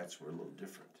Democrats were a little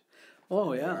different.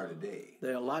 Oh, than yeah. They are today.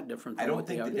 They're a lot different I than don't what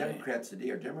they think are the today. Democrats today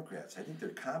are Democrats. I think they're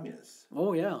communists.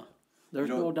 Oh, yeah. There's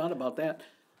You know- no doubt about that.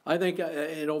 I think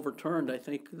it overturned. I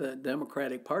think the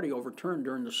Democratic Party overturned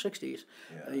during the 60s.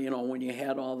 Yeah. You know, when you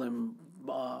had all them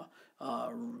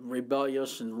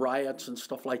rebellious and riots and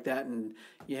stuff like that, and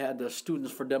you had the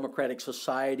Students for Democratic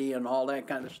Society and all that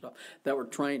kind of stuff that were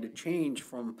trying to change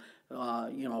from,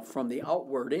 from the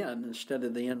outward in instead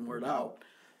of the inward out.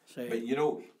 But you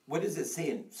know, what does it say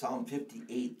in Psalm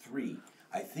 58:3?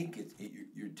 I think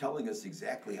you're telling us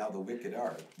exactly how the wicked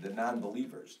are, the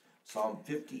non-believers. Psalm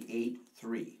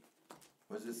 58:3.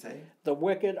 What does it say? The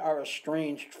wicked are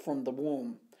estranged from the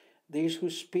womb. These who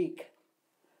speak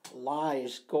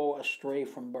lies go astray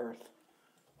from birth.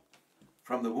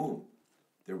 From the womb,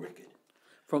 they're wicked.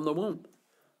 From the womb.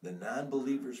 The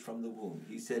non-believers from the womb.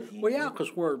 He said he. Well, yeah,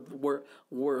 because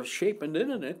we're shapen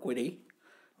in iniquity.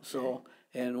 So,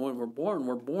 and when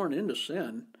we're born into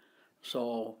sin.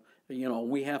 So, you know,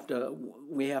 we have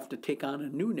to take on a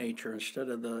new nature instead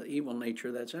of the evil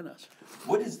nature that's in us.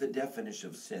 What is the definition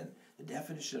of sin? The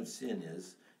definition of sin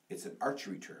is it's an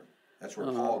archery term. That's where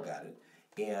Paul got it.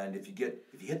 And if you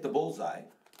hit the bullseye,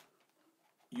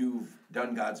 you've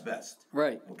done God's best.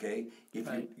 Right. Okay? If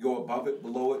you go above it,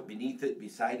 below it, beneath it,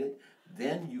 beside it,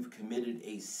 then you've committed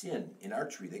a sin. In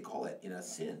archery, they call it a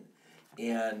sin.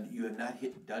 And you have not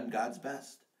done God's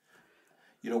best.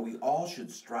 You know, we all should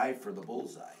strive for the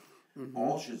bullseye. Mm-hmm.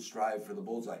 All should strive for the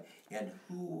bullseye. And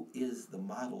who is the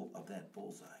model of that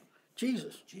bullseye?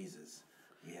 Jesus. Jesus.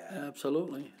 Yeah.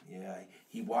 Absolutely. Yeah.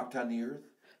 He walked on the earth.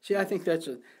 See, I think that's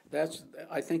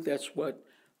what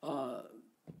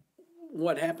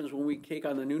happens when we take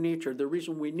on the new nature. The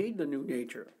reason we need the new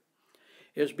nature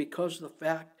is because of the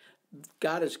fact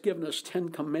God has given us 10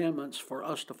 commandments for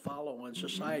us to follow in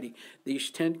society. Mm-hmm.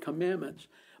 These 10 commandments.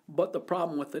 But the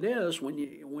problem with it is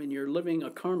when you're living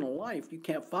a carnal life, you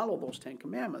can't follow those 10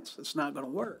 commandments. It's not going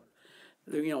to work.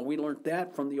 You know, we learned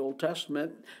that from the Old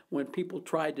Testament. When people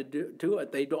tried to do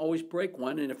it, they'd always break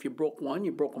one, and if you broke one,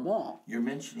 you broke them all. You're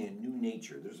mentioning a new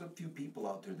nature. There's a few people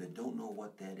out there that don't know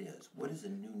what that is. What is a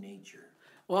new nature?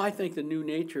 Well, I think the new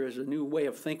nature is a new way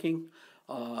of thinking,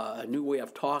 a new way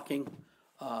of talking,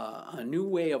 a new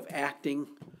way of acting,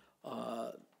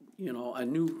 you know,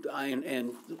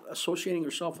 and associating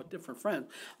yourself with different friends.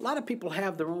 A lot of people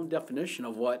have their own definition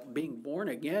of what being born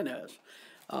again is.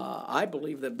 I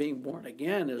believe that being born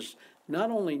again is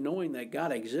not only knowing that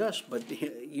God exists, but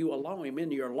you allow Him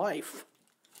into your life.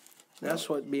 That's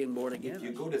what being born again is. If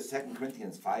you go to 2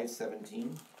 Corinthians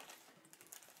 5:17,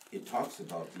 it talks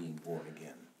about being born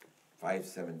again.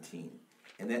 5:17.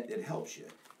 And that it helps you.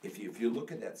 If you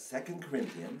look at that 2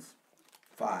 Corinthians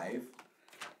 5,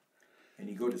 and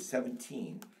you go to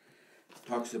 17, it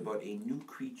talks about a new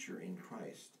creature in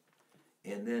Christ.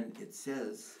 And then it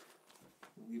says,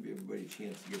 we'll give everybody a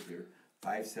chance to get there,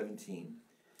 5:17.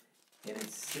 And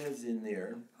it says in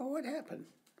there... Oh, what happened?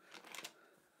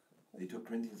 They took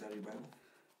Corinthians out of your Bible?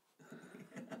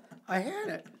 I had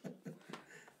it.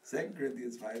 2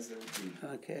 Corinthians 5:17.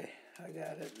 Okay, I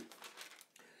got it.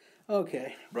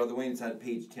 Okay. Brother Wayne, it's on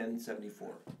page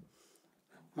 1074.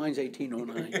 Mine's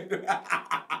 1809.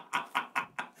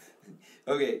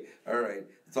 Okay, all right.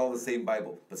 It's all the same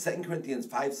Bible. But 2 Corinthians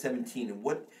 5:17, and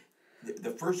what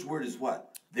the first word is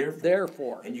what? Therefore.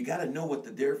 Therefore. And you got to know what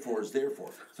the therefore is there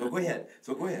for. So go ahead.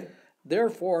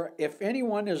 Therefore, if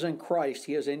anyone is in Christ,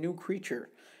 he is a new creature.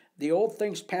 The old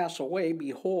things pass away,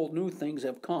 behold, new things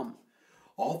have come.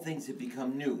 All things have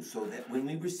become new, so that when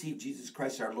we receive Jesus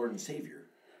Christ, our Lord and Savior,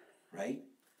 right?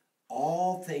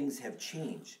 All things have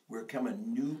changed. We're become a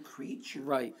new creature.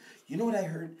 Right. You know what I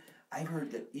heard? I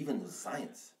heard that even with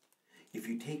science, if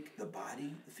you take the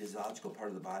body, the physiological part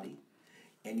of the body,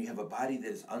 and you have a body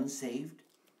that is unsaved,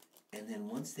 and then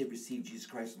once they receive Jesus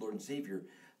Christ, Lord and Savior,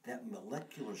 that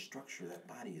molecular structure of that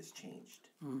body has changed,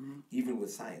 even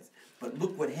with science. But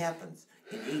look what happens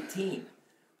in 18.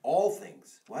 All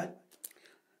things, what?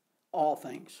 All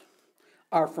things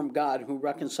are from God, who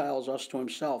reconciles us to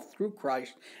Himself through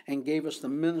Christ and gave us the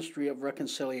ministry of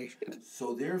reconciliation.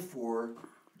 So therefore,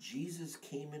 Jesus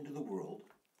came into the world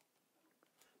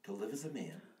to live as a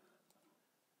man,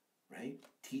 right?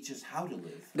 Teach us how to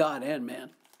live. God and man.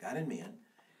 God and man.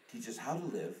 Teach us how to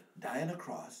live, die on a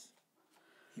cross.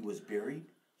 He was buried.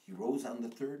 He rose on the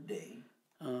third day.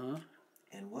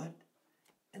 And what?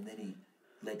 And then He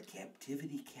led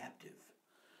captivity captive.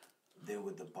 There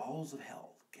were the bowels of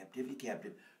hell, captivity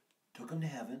captive, took Him to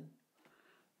heaven,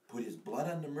 put His blood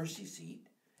on the mercy seat.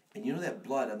 And you know that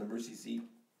blood on the mercy seat?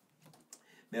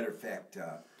 Matter of fact,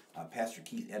 Pastor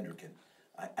Keith Endricken,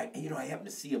 I happened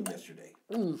to see him yesterday.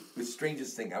 The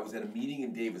strangest thing, I was at a meeting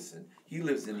in Davison. He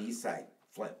lives in the east side,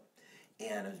 Flint.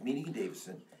 And I was meeting in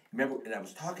Davison. Remember, and I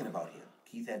was talking about him,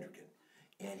 Keith Endricken.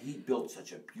 And he built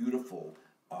such a beautiful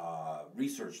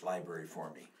research library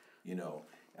for me, you know,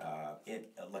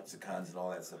 lexicons and all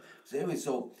that stuff. So anyway,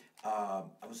 I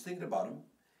was thinking about him.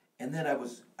 And then I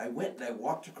went and I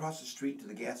walked across the street to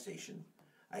the gas station.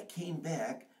 I came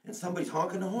back, and somebody's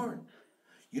honking the horn.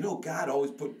 You know, God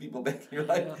always put people back in your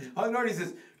life. Honking the horn, He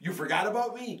says, "You forgot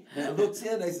about me." And I looked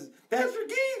in, I says, "Pastor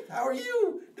Keith, how are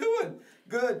you doing?"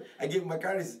 "Good." I gave him my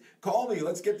card, he says, "Call me,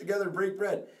 let's get together and break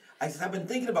bread." I said, "I've been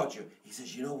thinking about you." He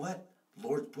says, "You know what? The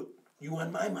Lord put you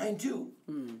on my mind too."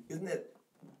 Isn't that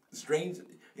strange?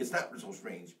 It's not so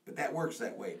strange, but that works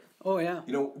that way. Oh, yeah.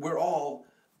 You know, we're all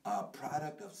a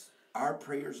product of our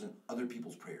prayers and other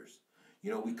people's prayers.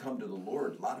 You know, we come to the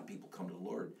Lord, a lot of people come to the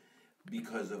Lord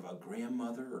because of a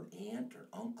grandmother or an aunt or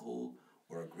uncle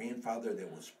or a grandfather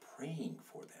that was praying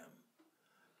for them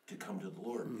to come to the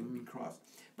Lord and be crossed.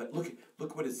 But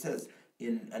look what it says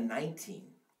in 19,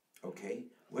 okay?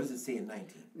 What does it say in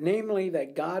 19? Namely,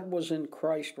 that God was in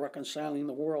Christ reconciling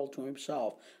the world to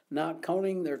himself, not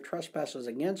counting their trespasses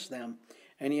against them,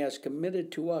 and he has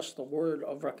committed to us the word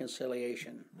of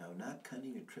reconciliation. No, not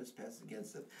counting your trespasses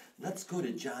against them. Let's go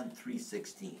to John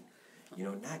 3:16. You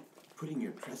know, not putting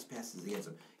your trespasses against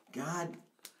them. God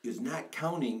is not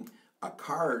counting a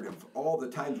card of all the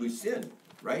times we sinned,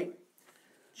 right?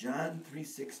 John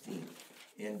 3:16.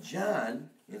 And John,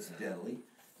 incidentally,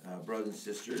 brothers and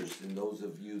sisters, and those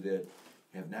of you that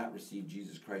have not received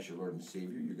Jesus Christ, your Lord and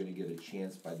Savior, you're going to get a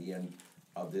chance by the end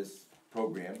of this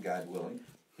program, God willing,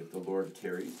 if the Lord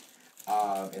tarries.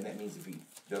 And that means if he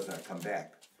does not come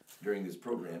back during this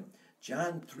program.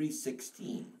 John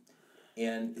 3:16.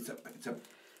 And it's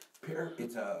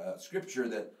a scripture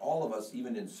that all of us,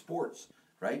 even in sports,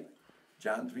 right?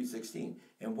 John 3:16.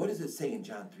 And what does it say in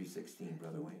John 3:16,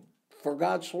 Brother Wayne? For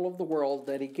God so loved the world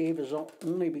that he gave his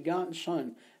only begotten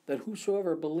Son, that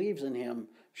whosoever believes in him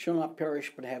shall not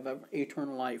perish but have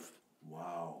eternal life.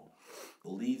 Wow.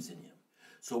 Believes in him.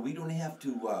 So we don't have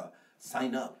to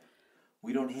sign up.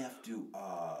 We don't have to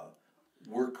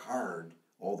work hard,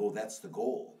 although that's the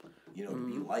goal, you know, to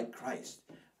be like Christ.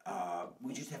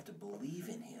 We just have to believe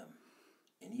in him.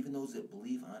 And even those that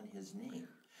believe on his name.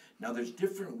 Now, there's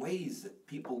different ways that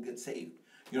people get saved.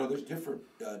 You know, there's different,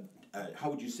 how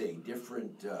would you say,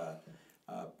 different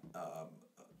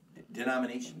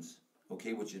denominations,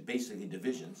 okay, which is basically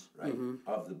divisions, right,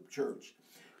 of the church.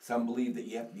 Some believe that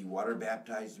you have to be water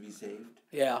baptized to be saved.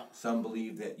 Yeah. Some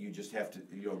believe that you just have to,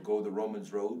 you know, go the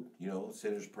Romans road, you know,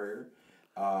 sinner's prayer.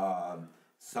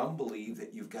 Some believe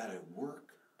that you've got to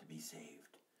work to be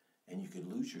saved. And you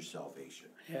could lose your salvation.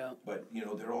 Yeah. But, you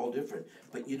know, they're all different.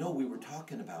 But, you know, we were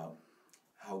talking about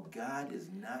how God is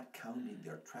not counting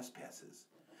their trespasses.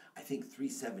 I think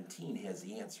 3:17 has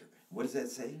the answer. What does that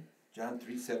say? John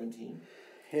 3:17?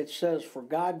 It says, for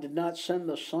God did not send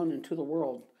the Son into the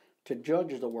world to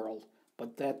judge the world,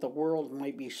 but that the world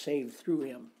might be saved through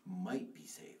him. Might be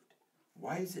saved.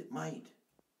 Why is it might?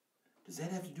 Does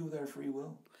that have to do with our free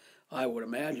will? I would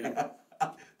imagine.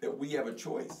 That we have a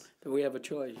choice. That we have a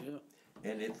choice, yeah.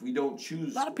 And if we don't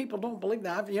choose... A lot of people don't believe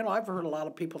that. I've heard a lot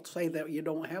of people say that you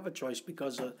don't have a choice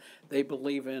because they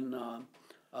believe in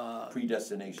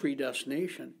predestination.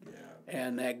 Predestination. Yeah.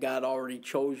 And that God already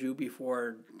chose you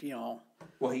before, you know.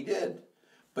 Well, he did.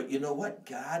 But you know what?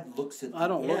 God looks at the end. I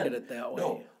don't look at it that way.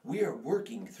 No, we are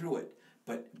working through it.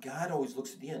 But God always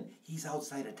looks at the end. He's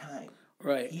outside of time.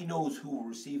 Right. He knows who will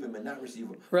receive him and not receive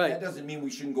him. Right. That doesn't mean we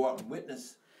shouldn't go out and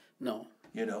witness. No.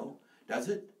 You know? Does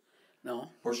it? No.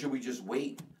 Or should we just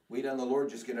wait? Wait on the Lord,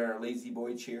 just get in our lazy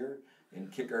boy chair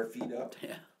and kick our feet up?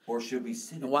 Yeah. Or should we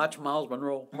sit And watch Miles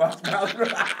Monroe.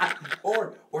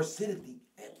 or sit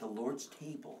at the Lord's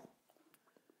table.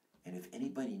 And if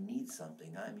anybody needs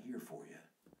something, I'm here for you.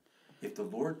 If the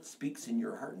Lord speaks in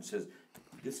your heart and says,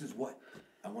 this is what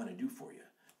I want to do for you.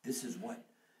 This is what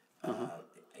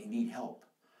I need help.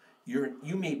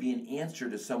 You may be an answer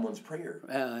to someone's prayer.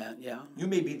 Yeah. You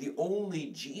may be the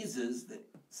only Jesus that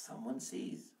someone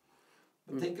sees.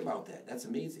 But think about that. That's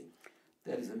amazing.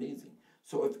 That is amazing.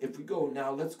 So if we go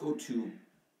now, let's go to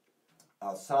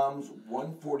Psalms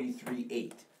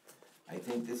 143:8. I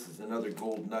think this is another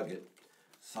gold nugget.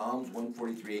 Psalms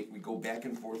 143:8. We go back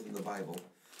and forth in the Bible.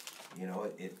 You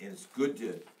know, it's good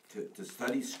to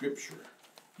study Scripture.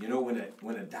 You know,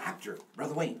 when a doctor,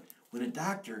 Brother Wayne, when a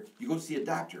doctor, you go see a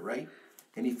doctor, right?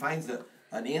 And he finds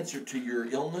an answer to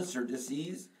your illness or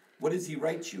disease, what does he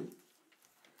write you?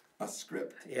 A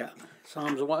script. Yeah.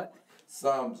 Psalms what?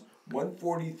 Psalms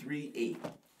 143:8.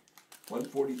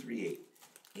 143:8.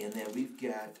 And then we've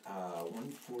got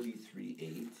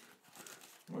 143:8.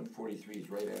 143 is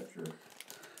right after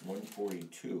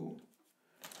 142.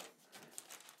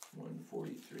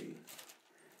 143.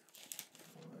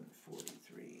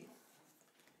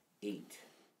 143:8.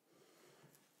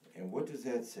 And what does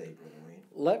that say, Brother Wayne?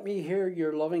 Let me hear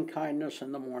your loving kindness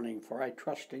in the morning, for I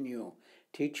trust in you.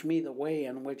 Teach me the way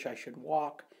in which I should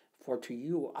walk, for to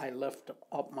you I lift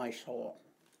up my soul.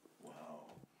 Wow.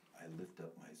 I lift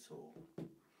up my soul.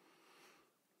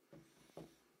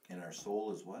 And our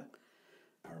soul is what?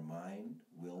 Our mind,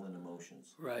 will, and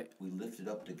emotions. Right. We lift it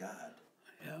up to God.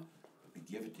 Yeah. We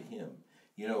give it to him.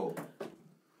 You know,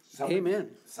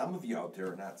 Amen. Some of you out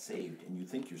there are not saved, and you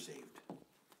think you're saved.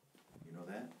 You know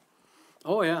that?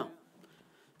 Oh, yeah.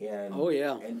 And Oh,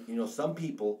 yeah. And you know, some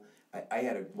people. I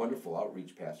had a wonderful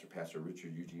outreach pastor, Pastor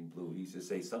Richard Eugene Blue. He used to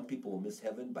say some people will miss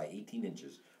heaven by 18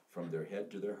 inches from their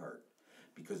head to their heart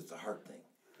because it's a heart thing.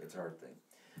 It's a heart thing.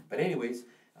 But anyways,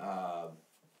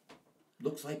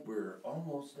 looks like we're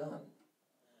almost done.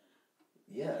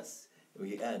 Yes,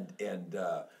 and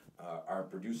our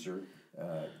producer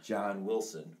John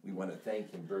Wilson. We want to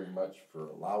thank him very much for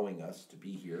allowing us to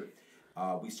be here.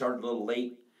 We started a little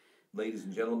late, ladies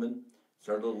and gentlemen.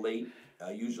 Started a little late.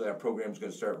 Usually our program is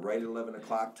going to start right at 11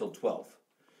 o'clock till 12.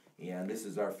 And this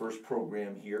is our first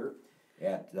program here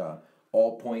at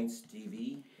All Points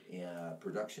TV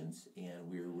Productions, and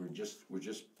we're just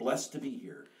blessed to be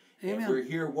here. Amen. And we're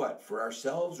here what, for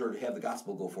ourselves or to have the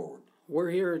gospel go forward? We're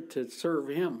here to serve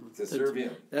Him. To serve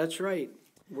Him. That's right.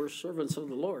 We're servants of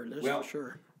the Lord, that's for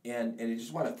sure. And I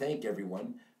just want to thank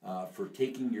everyone for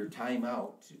taking your time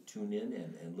out to tune in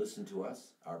and listen to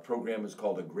us. Our program is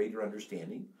called A Greater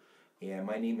Understanding. And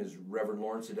my name is Reverend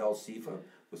Lawrence Adel Sifa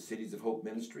with Cities of Hope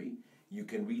Ministry. You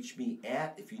can reach me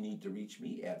if you need to reach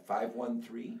me, at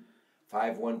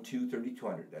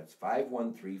 513-512-3200. That's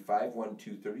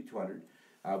 513-512-3200.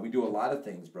 We do a lot of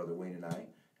things, Brother Wayne and I.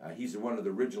 He's one of the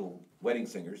original wedding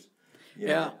singers.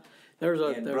 Yeah.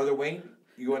 Brother Wayne,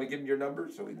 you want to give him your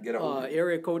number so we can get a hold of you?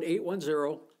 Area code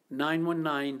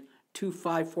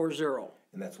 810-919-2540.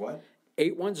 And that's what?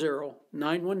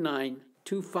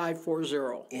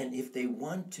 810-919-2540. And if they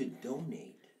want to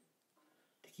donate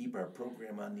to keep our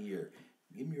program on the air,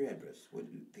 give them your address.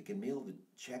 They can mail the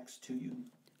checks to you?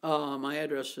 My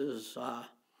address is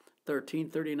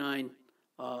 1339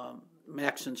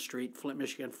 Maxon Street, Flint,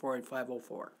 Michigan,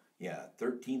 48504. Yeah,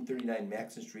 1339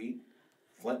 Maxon Street,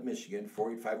 Flint, Michigan,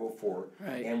 48504.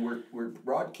 Right. And we're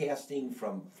broadcasting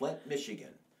from Flint,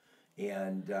 Michigan.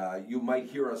 And you might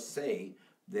hear us say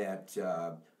that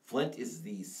Flint is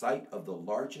the site of the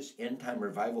largest end-time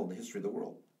revival in the history of the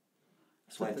world.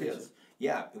 Flint is.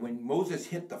 Yeah, when Moses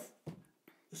hit the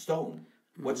stone,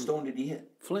 what stone did he hit?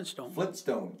 Flintstone.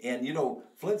 Flintstone. And you know,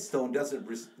 Flintstone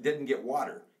didn't get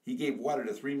water. He gave water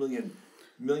to 3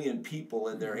 million people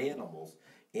and their animals.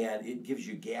 And it gives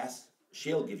you gas.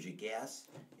 Shale gives you gas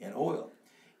and oil.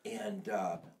 And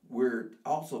we're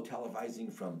also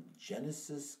televising from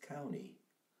Genesee County.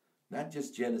 Not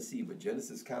just Genesee, but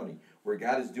Genesee County, where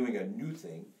God is doing a new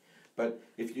thing. But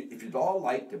if you'd all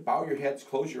like to bow your heads,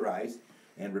 close your eyes,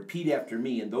 and repeat after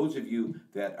me, and those of you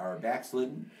that are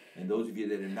backslidden, and those of you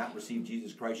that have not received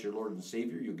Jesus Christ, your Lord and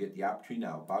Savior, you'll get the opportunity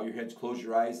now. Bow your heads, close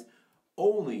your eyes,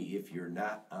 only if you're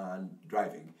not on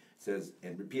driving. It says,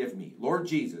 and repeat after me, Lord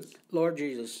Jesus. Lord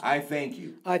Jesus. I thank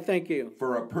you. I thank you.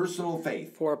 For a personal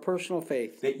faith. For a personal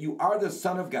faith. That you are the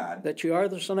Son of God. That you are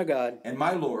the Son of God. And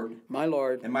my Lord. My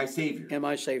Lord. And my Savior. And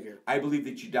my Savior. I believe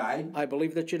that you died. I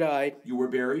believe that you died. You were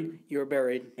buried. You were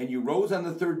buried. And you rose on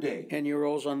the third day. And you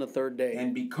rose on the third day.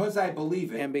 And because I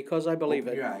believe it. And because I believe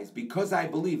it. Open your eyes. Because I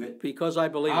believe it. Because I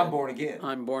believe I'm it. born again.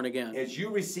 I'm born again. As you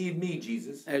receive me,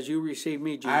 Jesus. As you receive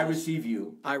me, Jesus. I receive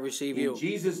you. I receive you. In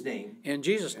Jesus' name. In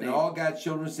Jesus' name. And all God's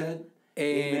children said,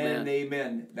 Amen. Amen.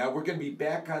 Amen. Now we're going to be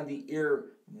back on the air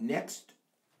next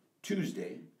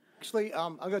Tuesday. Actually,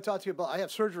 I'm going to talk to you about, I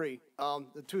have surgery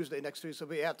next Tuesday, so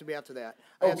we have to be after that.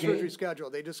 I have surgery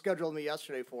scheduled. They just scheduled me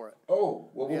yesterday for it. Oh,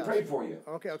 well, we'll pray for you.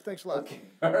 Okay, thanks a lot. Okay.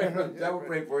 All right, that will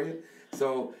pray for you.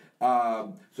 So,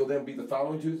 so then it'll be the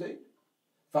following Tuesday?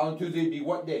 Following Tuesday would be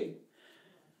what day?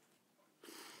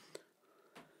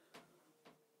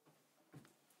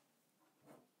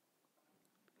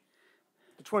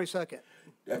 The 22nd.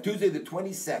 Tuesday the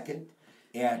 22nd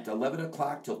at 11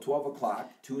 o'clock till 12 o'clock.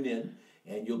 Tune in,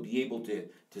 and you'll be able to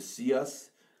see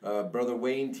us, Brother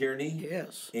Wayne Tierney.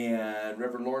 Yes. And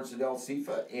Reverend Lawrence Adel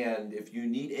Sifa. And if you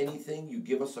need anything, you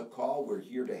give us a call. We're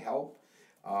here to help.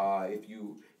 If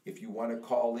you want to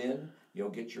call in,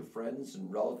 get your friends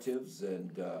and relatives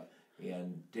and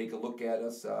take a look at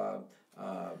us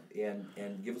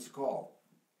and give us a call.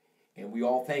 And we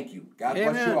all thank you. God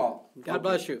Amen. Bless you all. God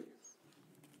bless you.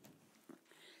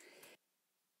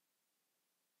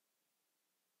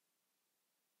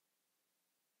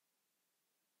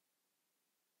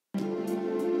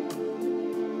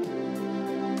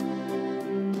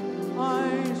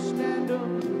 I stand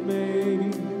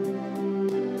amazed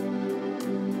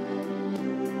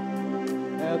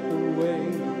at the way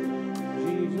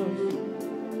Jesus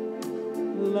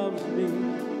loves me.